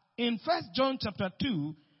dislike. In 1 John chapter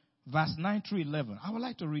 2, verse 9 through 11. I would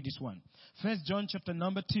like to read this one. 1 John chapter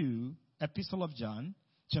number 2, Epistle of John,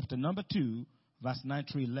 chapter number 2, verse 9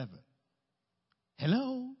 through 11.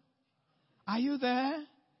 Hello? Are you there?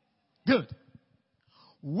 Good.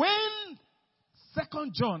 When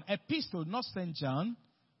 2 John, Epistle, not St. John,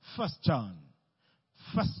 1 John.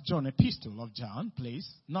 1 John, Epistle of John, please,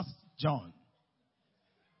 not John.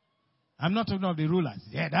 I'm not talking of the rulers.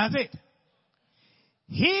 Yeah, that's it.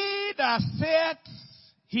 He that said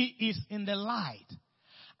he is in the light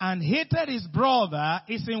and hated his brother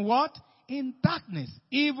is in what? In darkness,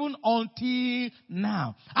 even until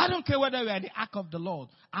now. I don't care whether you are in the ark of the Lord,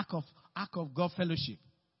 ark of God fellowship.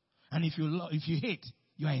 And if you hate,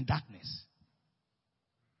 you are in darkness.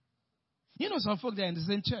 You know some folk, they are in the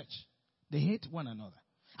same church. They hate one another.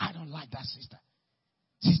 I don't like that sister.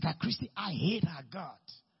 Sister Christy, I hate her God.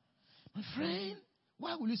 My friend,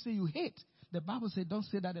 why will you say you hate? The Bible says don't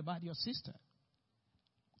say that about your sister.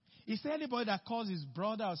 It says anybody that calls his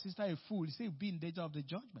brother or sister a fool, he says he'll be in danger of the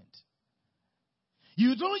judgment.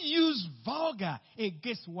 You don't use vulgar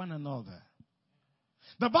against one another.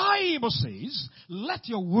 The Bible says, let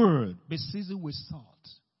your word be seasoned with salt.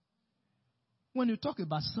 When you talk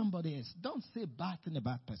about somebody else, don't say bad thing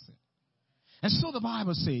about person. And so the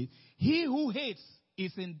Bible says, he who hates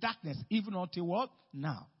is in darkness, even until what?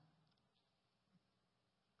 Now.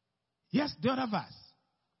 Yes, the other verse.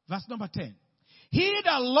 Verse number 10. He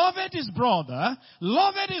that loveth his brother,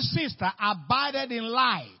 loveth his sister, abideth in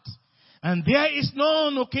light. And there is no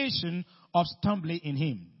occasion of stumbling in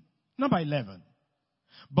him. Number 11.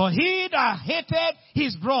 But he that hated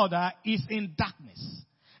his brother is in darkness,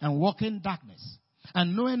 and walketh in darkness,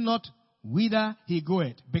 and knoweth not whither he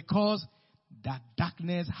goeth, because that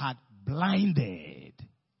darkness had blinded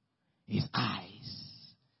his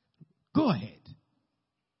eyes. Go ahead.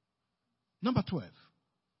 Number 12.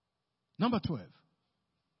 Number 12.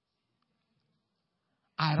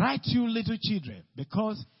 I write you little children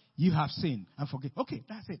because you have sinned and forget. Okay,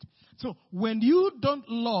 that's it. So when you don't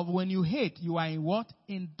love, when you hate, you are in what?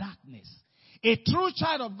 In darkness. A true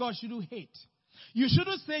child of God shouldn't hate. You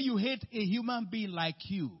shouldn't say you hate a human being like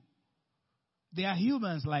you. They are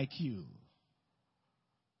humans like you.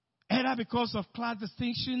 Either because of class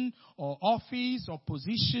distinction or office or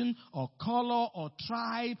position or color or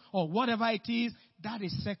tribe or whatever it is, that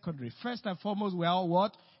is secondary. First and foremost, we are all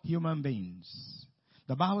what? Human beings.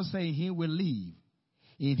 The Bible says in him we live,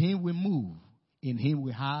 in him we move, in him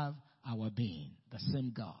we have our being. The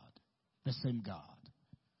same God. The same God.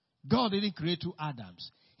 God didn't create two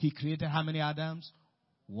Adams. He created how many Adams?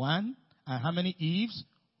 One. And how many Eves?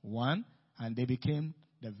 One. And they became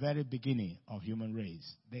the very beginning of human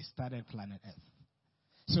race. They started planet Earth.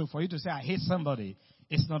 So for you to say, I hate somebody,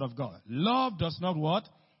 it's not of God. Love does not what?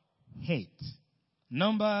 Hate.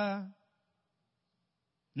 Number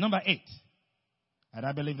 8. And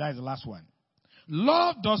I believe that is the last one.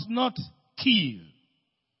 Love does not kill.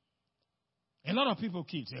 A lot of people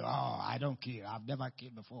kill. Say, oh, I don't kill. I've never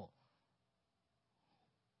killed before.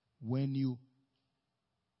 When you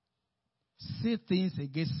say things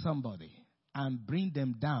against somebody and bring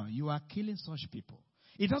them down, you are killing such people.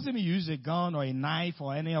 It doesn't mean you use a gun or a knife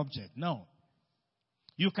or any object. No.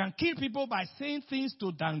 You can kill people by saying things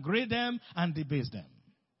to downgrade them and debase them.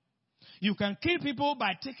 You can kill people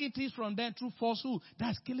by taking things from them through falsehood.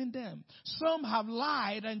 That's killing them. Some have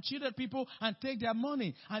lied and cheated people and take their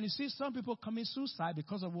money. And you see some people commit suicide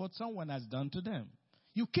because of what someone has done to them.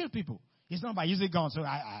 You kill people. It's not by using guns. So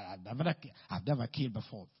I've never killed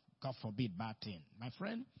before. God forbid, bad thing. My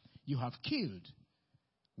friend, you have killed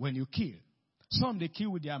when you kill. Some they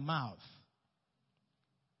kill with their mouth.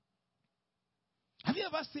 Have you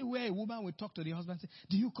ever seen where a woman will talk to the husband and say,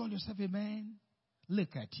 do you call yourself a man?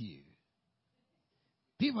 Look at you.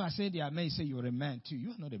 People are saying they are men. You say you're a man too.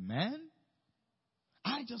 You're not a man.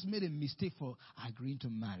 I just made a mistake for agreeing to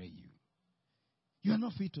marry you. You are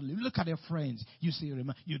not fit to live. Look at their friends. You say you're a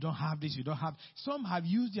man. You don't have this. You don't have. Some have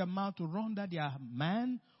used their mouth to run that they are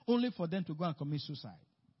man only for them to go and commit suicide.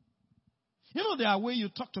 You know there are ways you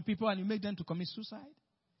talk to people and you make them to commit suicide.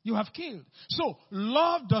 You have killed. So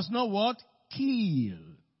love does not what? Kill.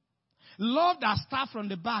 Love that starts from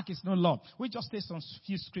the back is not love. We just take some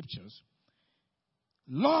few scriptures.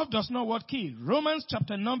 Love does not what? Kill. Romans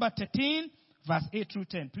chapter number 13, verse 8 through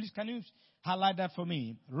 10. Please, can you highlight that for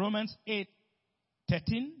me? Romans 8:13,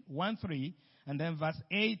 1-3, and then verse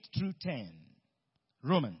 8 through 10.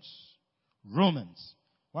 Romans.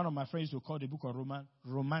 One of my friends will call the book of Romans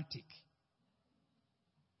romantic.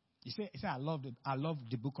 He said, I love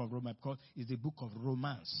the book of Romans because it's the book of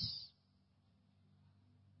romance.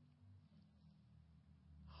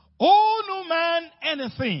 Owe no man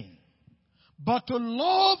anything but to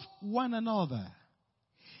love one another.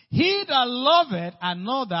 He that loveth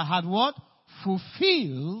another had what?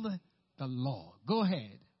 Fulfilled the law. Go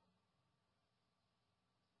ahead.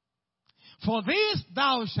 For this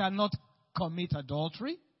thou shalt not commit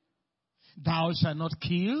adultery. Thou shalt not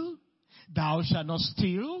kill. Thou shalt not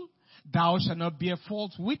steal. Thou shalt not bear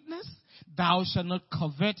false witness. Thou shalt not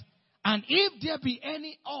covet. And if there be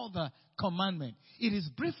any other commandment, it is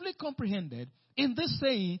briefly comprehended in this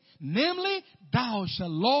saying, namely, thou shalt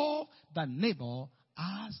love thy neighbor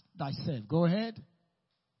as thyself. Go ahead.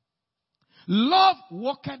 Love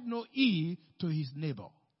worketh no ill to his neighbor.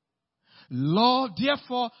 Love,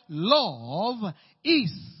 therefore, love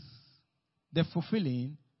is the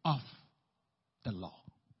fulfilling of the law.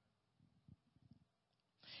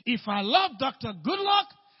 If I love Dr. Goodluck,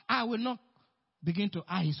 I will not begin to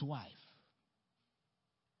eye his wife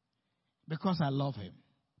because I love him.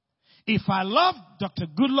 If I love Dr.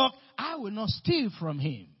 Goodluck, I will not steal from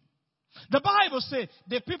him. The Bible says,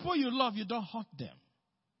 the people you love, you don't hurt them.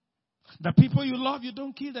 The people you love, you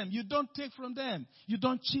don't kill them. You don't take from them. You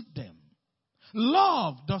don't cheat them.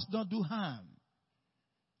 Love does not do harm.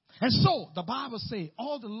 And so, the Bible says,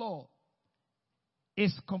 all the law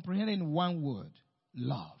is comprehended in one word.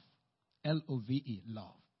 Love. L-O-V-E.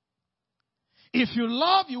 Love. If you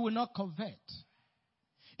love, you will not covet.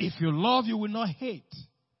 If you love, you will not hate.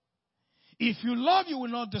 If you love, you will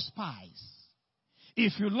not despise.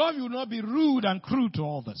 If you love, you will not be rude and cruel to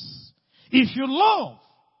others. If you love,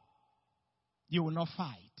 you will not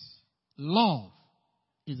fight. Love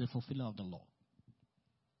is a fulfiller of the law.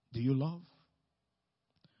 Do you love?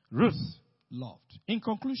 Ruth loved. In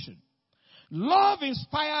conclusion, love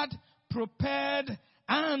inspired, prepared,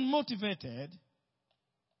 and motivated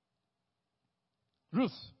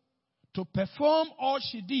Ruth to perform all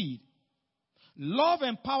she did. Love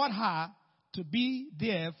empowered her to be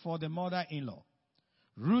there for the mother-in-law.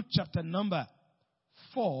 Ruth chapter number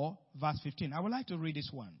 4, verse 15. I would like to read this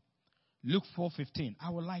one. Luke 4:15. I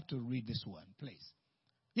would like to read this one, please.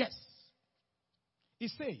 Yes.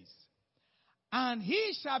 It says, and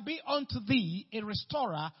he shall be unto thee a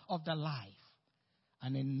restorer of thy life,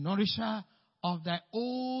 and a nourisher of thy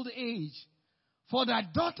old age. For thy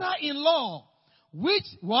daughter-in-law, which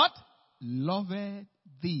what? Loveth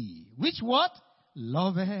thee. Which what?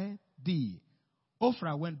 Loveth thee.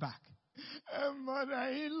 Ophrah went back.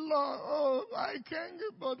 Mother-in-law, oh, I can't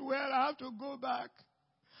get, but well, I have to go back.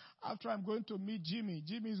 After I'm going to meet Jimmy.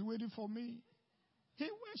 Jimmy is waiting for me.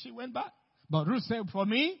 She went back. But Ruth said, for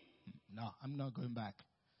me, no, I'm not going back.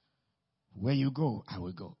 Where you go, I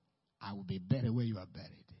will go. I will be buried where you are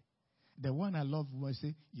buried. The one I love will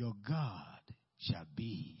say, your God shall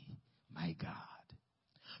be my God.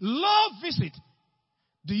 Love visit.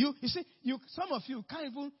 Do you see, some of you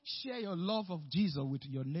can't even share your love of Jesus with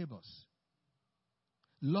your neighbors.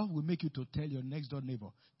 Love will make you to tell your next door neighbor,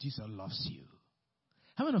 Jesus loves you.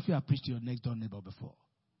 How many of you have preached to your next door neighbor before?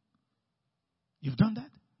 You've done that?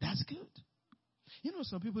 That's good. You know,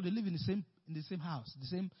 some people, they live in the same house,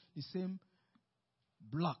 the same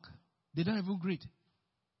block. They don't even greet.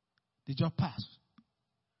 They just pass.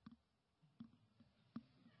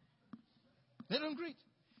 They don't greet.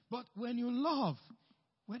 But when you love,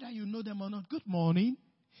 whether you know them or not, good morning.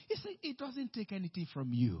 You see, it doesn't take anything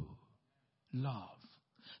from you. Love.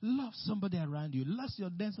 Love somebody around you. Love your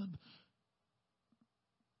dancer.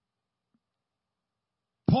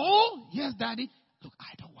 Paul, yes, Daddy. Look,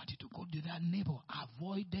 I don't want you to go to that neighbor.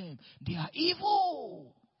 Avoid them. They are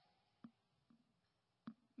evil.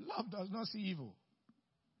 Love does not see evil.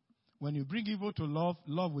 When you bring evil to love,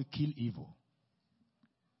 love will kill evil.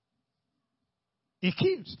 It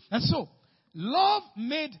kills. And so, love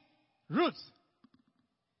made Ruth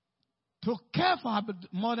to care for her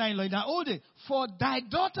mother-in-law in her old age. For thy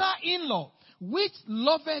daughter-in-law, which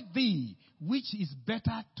loveth thee, which is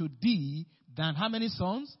better to thee than how many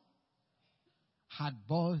sons? Had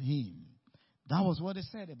borne him. That was what they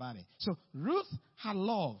said about it. So Ruth had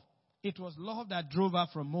love. It was love that drove her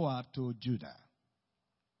from Moab to Judah.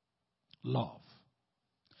 Love.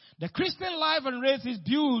 The Christian life and race is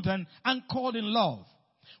built and anchored in love.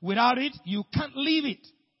 Without it, you can't live it.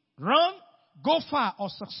 Run, go far, or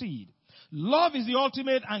succeed. Love is the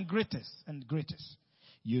ultimate and greatest.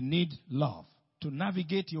 You need love to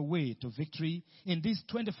navigate your way to victory in this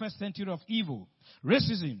 21st century of evil.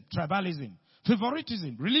 Racism, tribalism,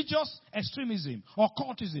 favoritism, religious extremism,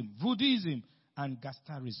 occultism, voodooism, and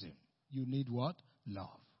gastarism. You need what?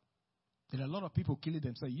 Love. There are a lot of people killing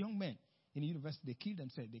themselves. Young men in the university, they kill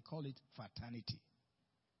themselves. They call it fraternity.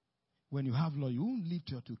 When you have love, you won't live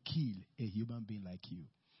to kill a human being like you.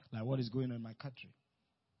 Like what is going on in my country.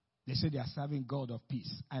 They say they are serving God of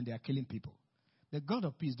peace and they are killing people. The God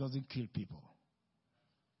of peace doesn't kill people.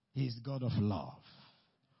 He is God of love.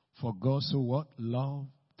 For God so what? Loved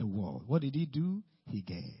the world. What did he do? He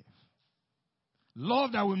gave.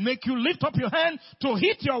 Love that will make you lift up your hand to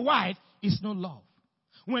hit your wife is no love.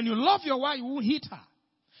 When you love your wife, you won't hit her.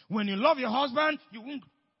 When you love your husband, you won't.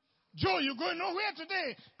 Joe, you're going nowhere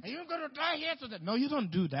today. Are you going to die here today? No, you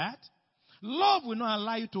don't do that. Love will not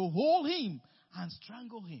allow you to hold him and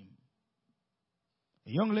strangle him.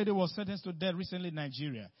 A young lady was sentenced to death recently in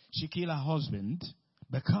Nigeria. She killed her husband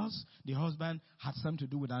because the husband had something to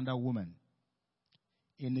do with another woman.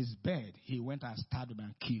 In his bed, he went and stabbed him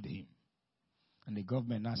and killed him. And the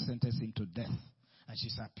government now sentenced him to death. And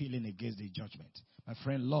she's appealing against the judgment. My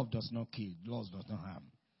friend, love does not kill. Love does not harm.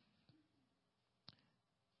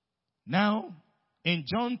 Now, in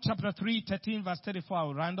John chapter 3, 13, verse 34, I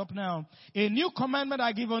will round up now. A new commandment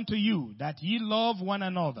I give unto you, that ye love one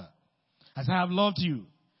another, as I have loved you,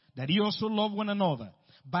 that ye also love one another.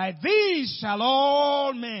 By these shall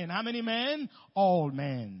all men, how many men? All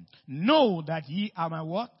men, know that ye are my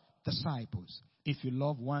what? Disciples. If you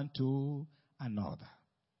love one to another.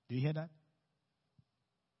 Do you hear that?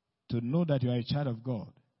 To know that you are a child of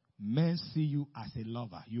God, men see you as a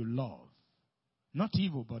lover. You love. Not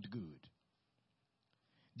evil, but good.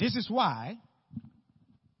 This is why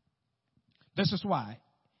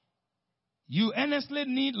you earnestly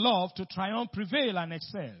need love to triumph, prevail, and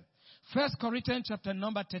excel. 1 Corinthians chapter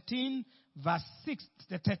number 13, verse 6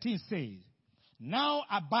 to 13 says, now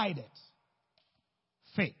abideth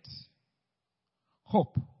faith,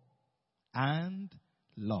 hope, and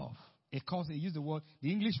love. Because they use the word,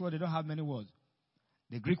 the English word, they don't have many words.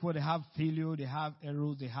 The Greek word, they have phileo, they have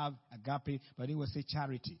eros, they have agape, but it will say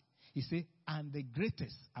charity. He said, and the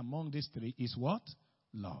greatest among these three is what?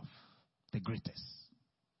 Love. The greatest.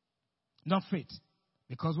 Not faith.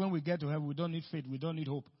 Because when we get to heaven, we don't need faith, we don't need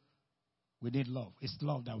hope. We need love. It's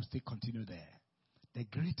love that will still continue there. The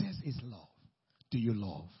greatest is love. Do you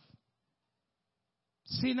love?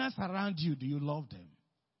 Sinners around you, do you love them?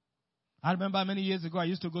 I remember many years ago, I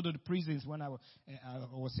used to go to the prisons when I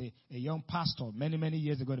was a young pastor, many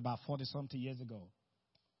years ago, about 40-something years ago.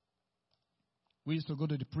 We used to go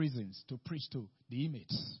to the prisons to preach to the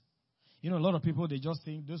inmates. You know, a lot of people, they just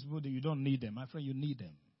think, those people, you don't need them. My friend, you need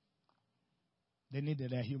them. They need that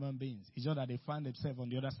they're human beings. It's just that they find themselves on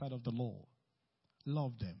the other side of the law.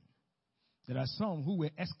 Love them. There are some who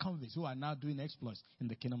were ex-convicts who are now doing exploits in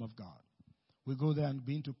the kingdom of God. We go there and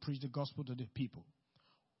begin to preach the gospel to the people.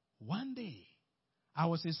 One day, I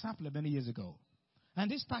was in Cypress many years ago.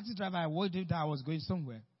 And this taxi driver, I waited that I was going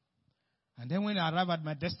somewhere. And then when I arrived at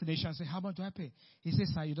my destination, I said, how much do I pay? He said,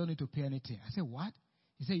 sir, you don't need to pay anything. I said, what?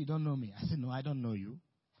 He said, you don't know me. I said, no, I don't know you.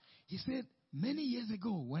 He said, many years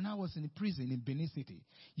ago, when I was in prison in Benin City,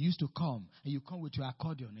 you used to come, and you come with your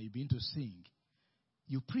accordion, and you begin to sing.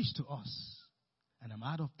 You preach to us, and I'm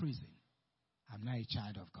out of prison. I'm now a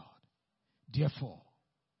child of God. Therefore,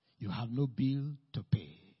 you have no bill to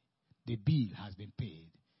pay. The bill has been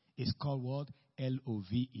paid. It's called what?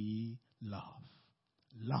 L-O-V-E, love.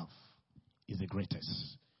 Love is the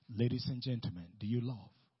greatest. Ladies and gentlemen, do you love?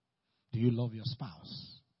 Do you love your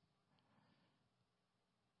spouse?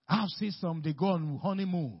 I've seen some, they go on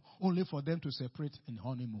honeymoon only for them to separate in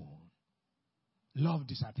honeymoon. Love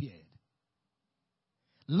disappeared.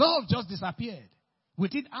 Love just disappeared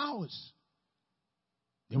within hours.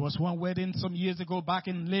 There was one wedding some years ago back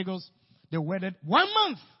in Lagos. They wedded 1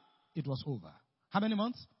 month. It was over. How many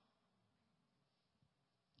months?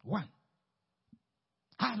 1.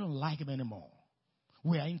 I don't like him anymore.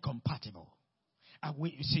 We are incompatible. And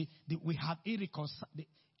we have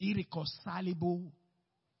irreconcilable.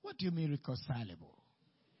 What do you mean reconcilable?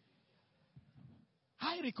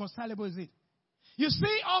 How irreconcilable is it? You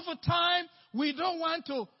see, oftentimes we don't want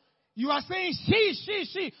to. You are saying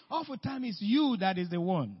she. Oftentimes it's you that is the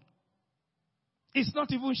one. It's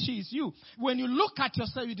not even she, it's you. When you look at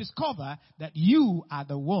yourself, you discover that you are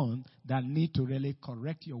the one that need to really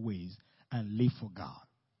correct your ways and live for God.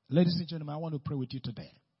 Ladies and gentlemen, I want to pray with you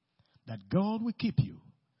today that God will keep you,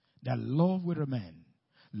 that love will remain,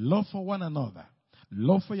 love for one another,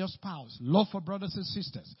 love for your spouse, love for brothers and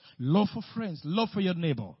sisters, love for friends, love for your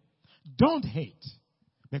neighbor. Don't hate,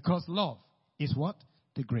 because love is what?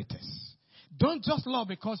 The greatest. Don't just love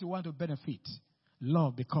because you want to benefit.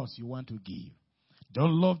 Love because you want to give.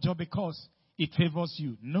 Don't love just because it favors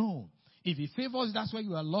you. No. If it favors, that's why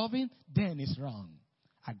you are loving, then it's wrong.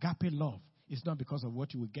 Agape love is not because of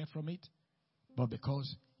what you will get from it, but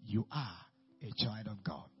because you are a child of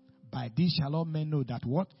God. By this shall all men know that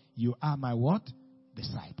what? You are my what?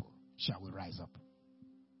 Disciple. Shall we rise up?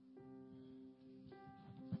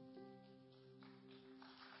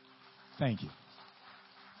 Thank you.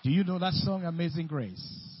 Do you know that song, Amazing Grace?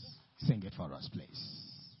 Sing it for us, please.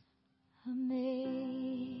 Amazing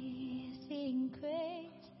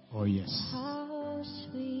grace. Oh, yes. How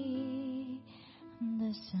sweet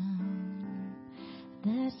the sound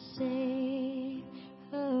that saved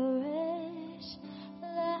a wretch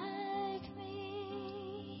like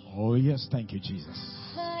me. Oh, yes. Thank you, Jesus.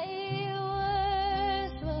 My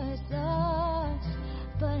worth was lost,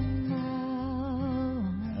 but now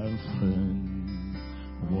Heaven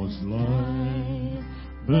was light,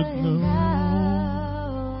 but now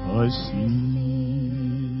I see.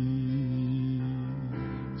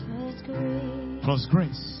 Twas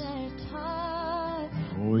grace.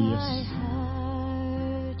 Oh, yes.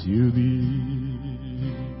 To be.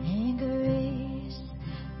 And grace,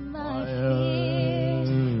 my fears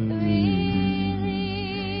relieved.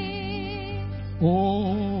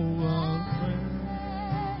 Oh, how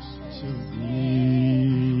precious to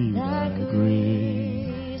thee thy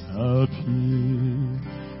grace appeared,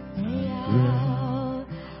 and ground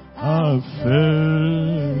our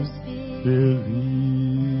first believed.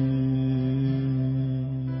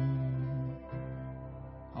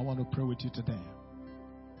 I want to pray with you today.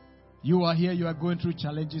 You are here, you are going through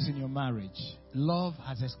challenges in your marriage. Love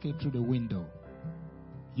has escaped through the window.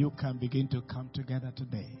 You can begin to come together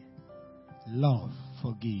today. Love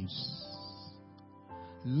forgives.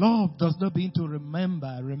 Love does not begin to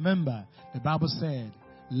remember. Remember, the Bible said,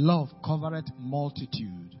 love covereth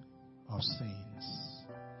multitude of sins.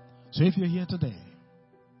 So if you're here today,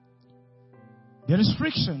 there is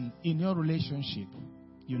friction in your relationship.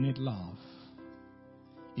 You need love.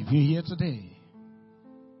 If you're here today,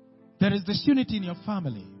 there is disunity in your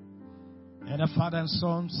family. And a father and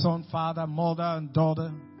son, father, mother and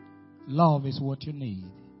daughter. Love is what you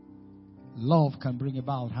need. Love can bring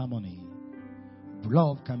about harmony.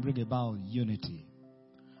 Love can bring about unity.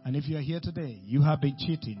 And if you're here today, you have been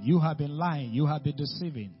cheating, you have been lying, you have been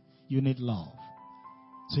deceiving, you need love.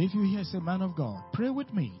 So if you're here, say, man of God, pray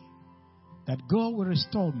with me that God will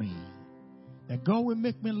restore me, that God will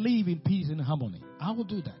make me live in peace and harmony. I will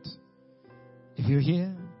do that. If you're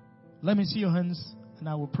here, let me see your hands and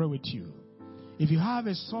I will pray with you. If you have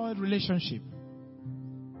a solid relationship,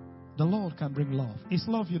 the Lord can bring love. It's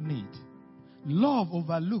love you need. Love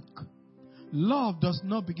overlook. Love does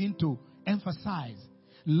not begin to emphasize.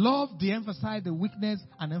 Love de-emphasize the weakness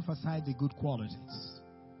and emphasize the good qualities.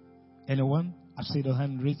 Anyone? I see the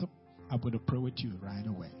hand raised up. I'm going to pray with you right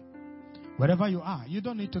away. Wherever you are, you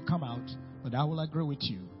don't need to come out, but I will agree with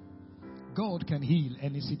you. God can heal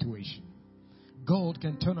any situation. God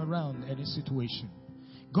can turn around any situation.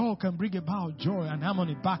 God can bring about joy and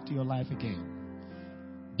harmony back to your life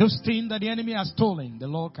again. Those things that the enemy has stolen, the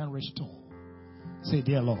Lord can restore. Say,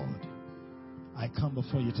 dear Lord, I come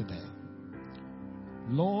before you today.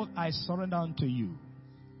 Lord, I surrender unto you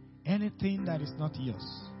anything that is not yours.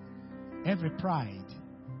 Every pride,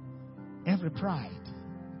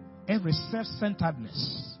 every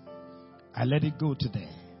self-centeredness, I let it go today.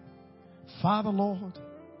 Father, Lord,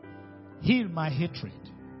 heal my hatred,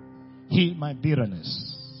 heal my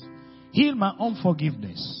bitterness, heal my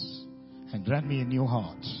unforgiveness, and grant me a new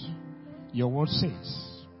heart. Your word says,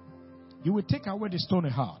 you will take away the stony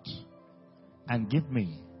heart and give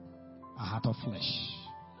me a heart of flesh.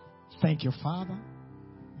 Thank you, Father.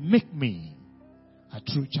 Make me a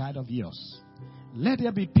true child of yours. Let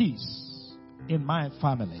there be peace in my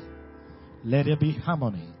family. Let there be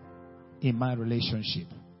harmony in my relationship.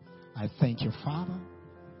 I thank you, Father.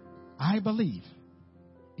 I believe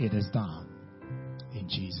it is done. In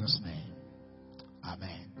Jesus' name.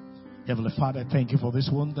 Amen. Heavenly Father, thank you for this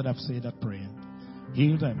one that I've said that prayer.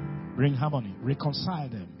 Heal them, bring harmony, reconcile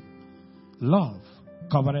them. Love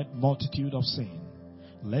covereth multitude of sin.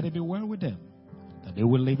 Let it be well with them, that they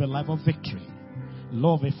will live a life of victory.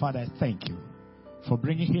 Loving Father, I thank you for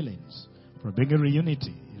bringing healings, for bringing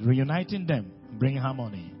reunity, reuniting them, bringing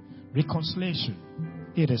harmony, reconciliation.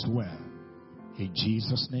 It is well. In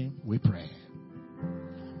Jesus' name we pray.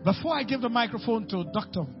 Before I give the microphone to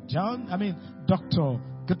Dr.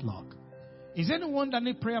 Goodluck, is anyone that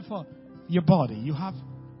need prayer for your body? You have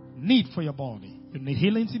need for your body. You need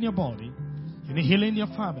healings in your body. You need healing in your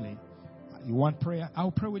family. You want prayer?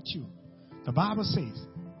 I'll pray with you. The Bible says,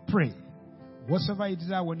 pray. Whatsoever you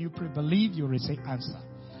desire when you pray, believe you will receive answer.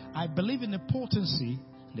 I believe in the potency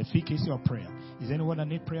and the efficacy of prayer. Is anyone that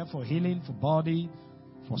need prayer for healing, for body,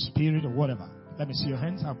 for spirit, or whatever? Let me see your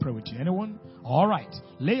hands. I'll pray with you. Anyone? All right.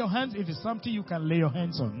 Lay your hands. If it's something you can lay your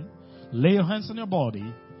hands on, lay your hands on your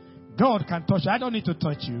body. God can touch you. I don't need to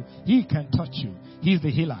touch you. He can touch you. He's the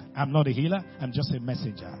healer. I'm not a healer. I'm just a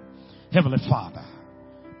messenger. Heavenly Father,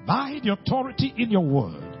 by the authority in your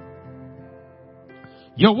word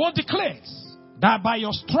declares that by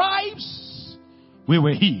your stripes we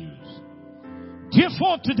were healed.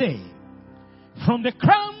 Therefore today, from the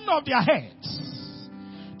crown of their heads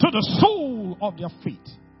to the sole of their feet,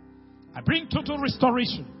 I bring total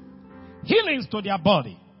restoration, healings to their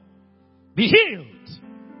body. Be healed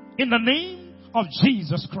in the name of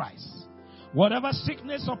Jesus Christ. Whatever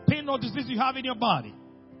sickness or pain or disease you have in your body,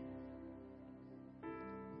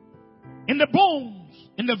 in the bones,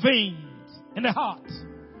 in the veins, in the heart,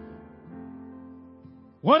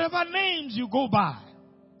 whatever names you go by,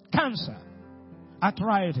 cancer,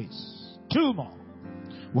 arthritis, tumor,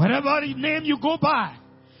 whatever name you go by,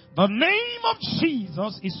 the name of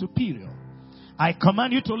Jesus is superior. I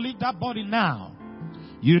command you to leave that body now.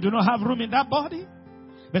 You do not have room in that body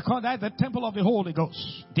because that's the temple of the Holy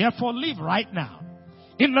Ghost. Therefore, leave right now.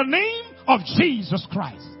 In the name of Jesus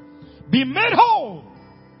Christ. Be made whole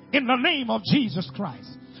in the name of Jesus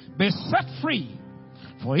Christ. Be set free.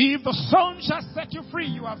 For if the Son shall set you free,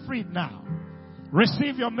 you are freed now.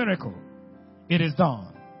 Receive your miracle. It is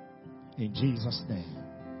done. In Jesus' name.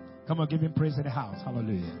 Come on, give him praise in the house.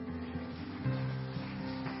 Hallelujah.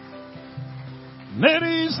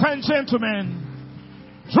 Ladies and gentlemen,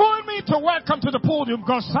 join me to welcome to the podium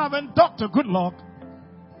God's servant, Dr. Goodluck,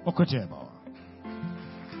 Okotie-Eboh.